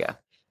direction we should go.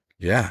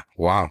 Yeah.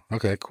 Wow.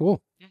 Okay,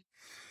 cool. Yeah.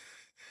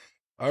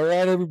 All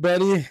right,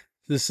 everybody.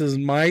 This is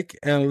Mike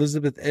and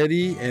Elizabeth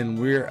Eddy, and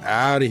we're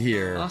out of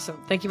here.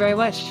 Awesome. Thank you very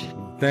much.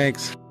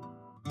 Thanks.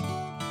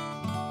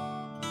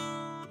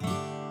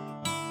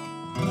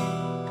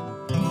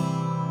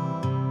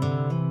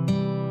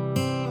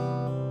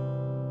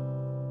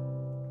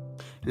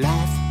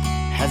 Life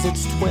has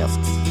its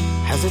twists,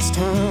 has its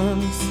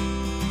turns.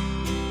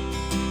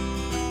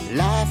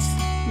 Life's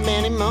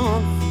many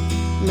months,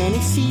 many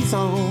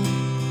seasons.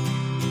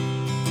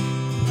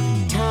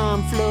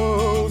 Time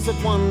flows at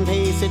one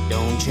pace, it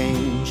don't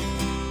change.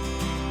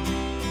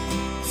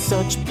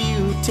 Such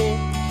beauty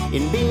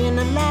in being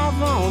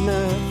alive on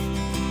earth.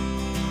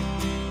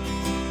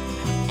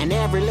 And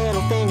every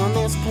little thing on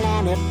this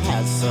planet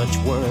has such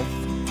worth.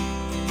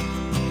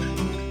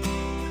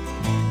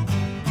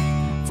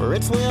 For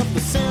it's with the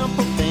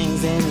simple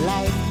things in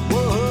life,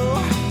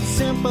 whoa,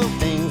 simple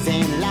things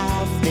in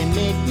life, they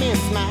make me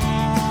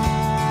smile.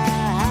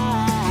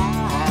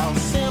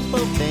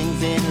 Simple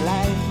things in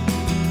life,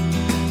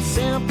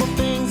 simple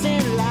things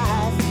in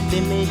life,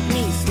 they make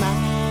me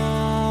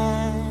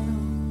smile.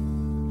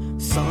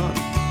 Sun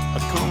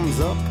comes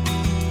up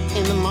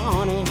in the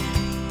morning,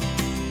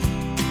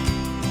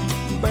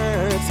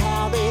 birds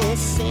how they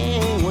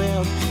sing,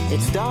 well,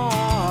 it's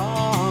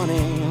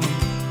dawning.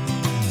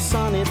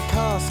 Sun, it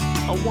casts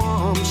a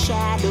warm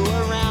shadow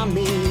around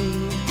me.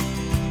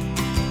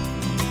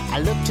 I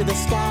look to the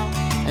sky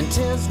and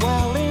 'tis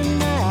well in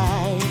my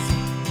eyes.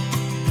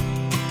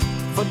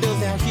 For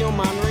does our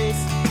human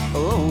race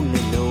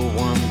only know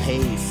one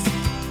pace?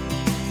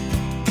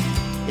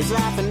 Is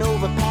life an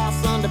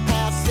overpass,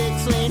 underpass,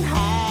 6-lane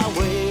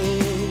highway?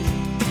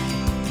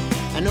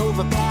 An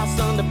overpass,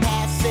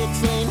 underpass,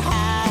 6-lane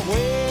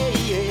highway,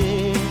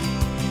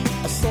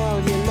 yeah. A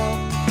cellular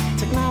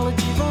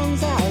technology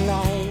runs our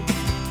life.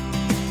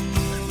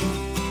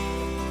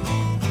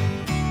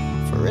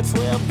 For it's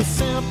with the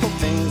simple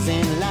things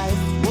in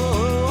life,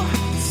 whoa,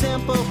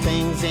 simple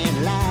things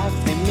in life,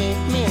 they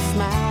make me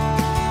smile.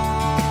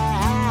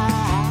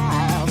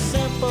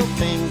 Simple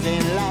things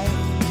in life,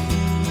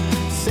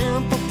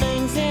 simple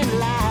things in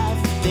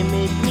life, they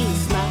make me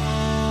smile.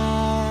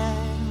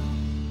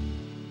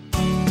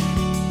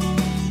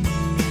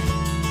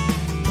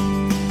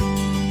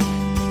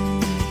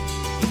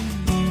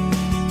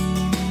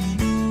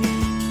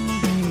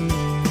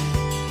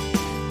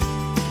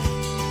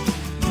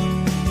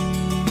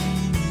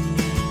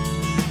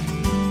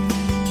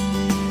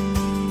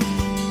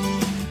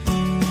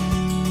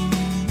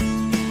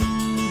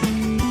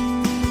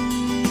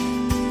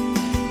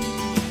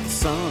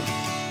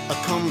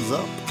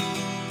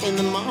 In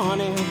the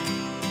morning,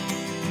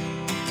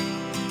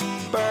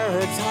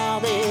 birds how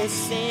they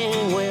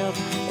sing, well,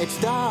 it's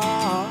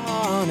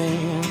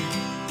dawning.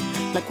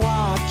 Like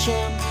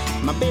watching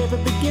my baby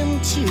begin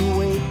to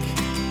wake,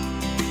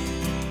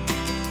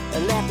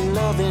 letting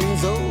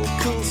loving's old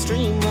cool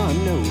stream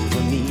run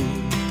over me.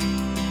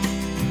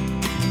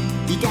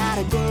 You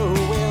gotta go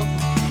with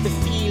the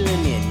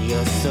feeling in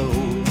your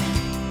soul,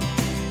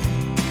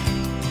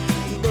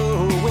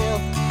 go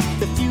with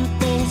the few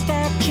things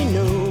that you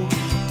know.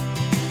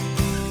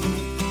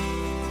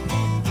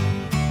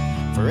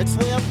 For it's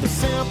with the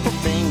simple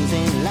things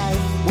in life,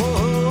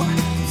 whoa,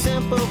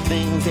 simple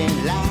things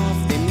in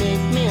life, they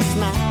make me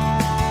smile.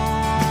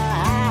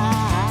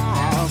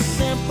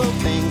 Simple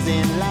things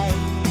in life,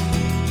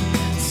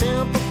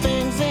 simple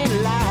things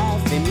in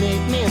life, they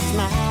make me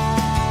smile.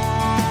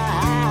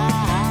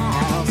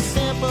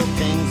 Simple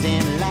things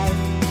in life,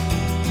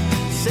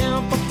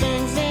 simple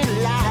things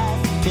in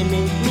life, they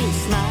make me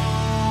smile.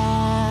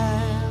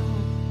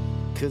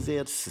 'Cause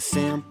it's the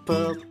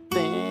simple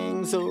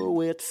things,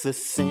 oh, it's the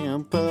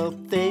simple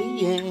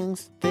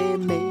things, they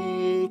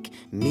make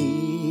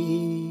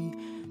me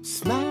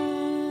Smile.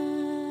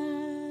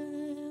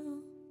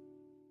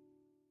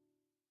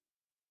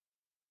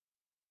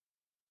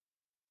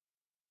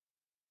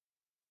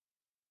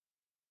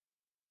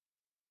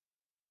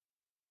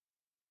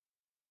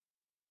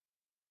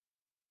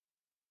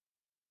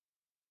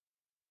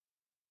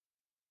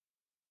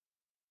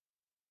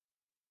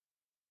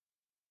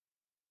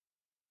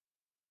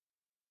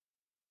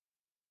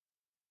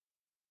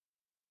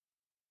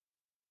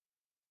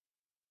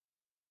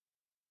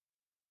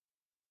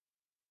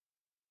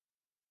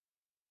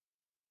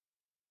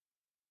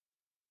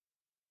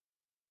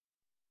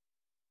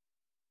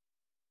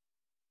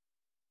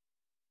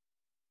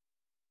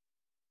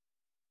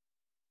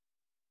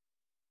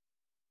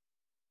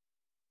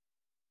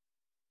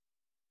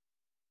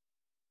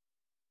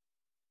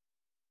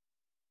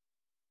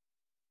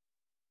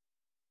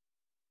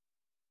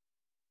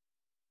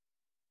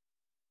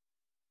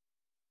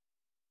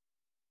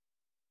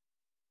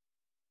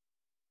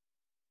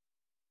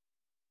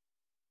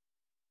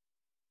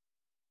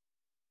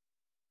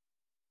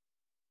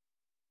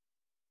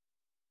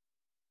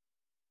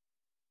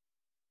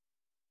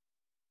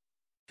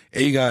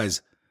 Hey, you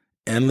guys,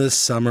 Endless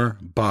Summer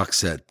box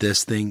set.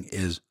 This thing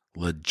is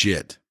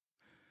legit.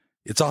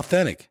 It's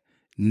authentic,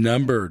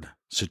 numbered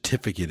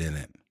certificate in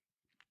it.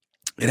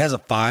 It has a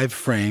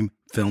 5-frame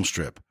film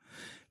strip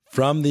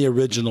from the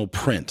original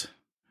print.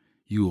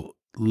 You will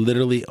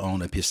literally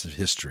own a piece of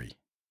history.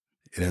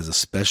 It has a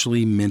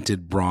specially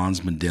minted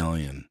bronze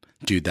medallion.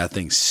 Dude, that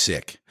thing's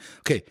sick.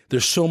 Okay,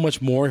 there's so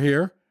much more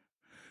here.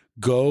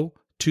 Go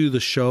to the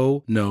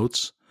show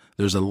notes.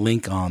 There's a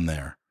link on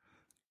there.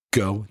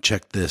 Go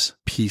check this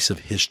piece of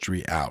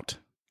history out.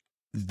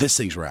 This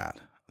thing's rad.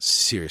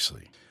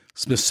 Seriously.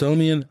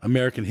 Smithsonian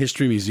American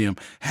History Museum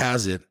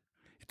has it.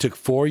 It took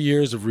 4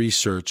 years of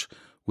research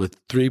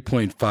with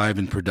 3.5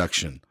 in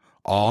production,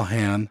 all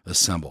hand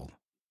assembled.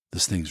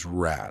 This thing's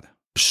rad.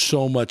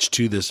 So much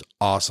to this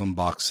awesome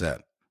box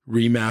set.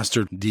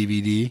 Remastered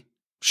DVD,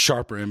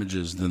 sharper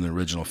images than the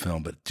original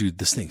film, but dude,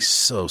 this thing's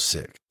so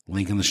sick.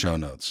 Link in the show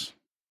notes.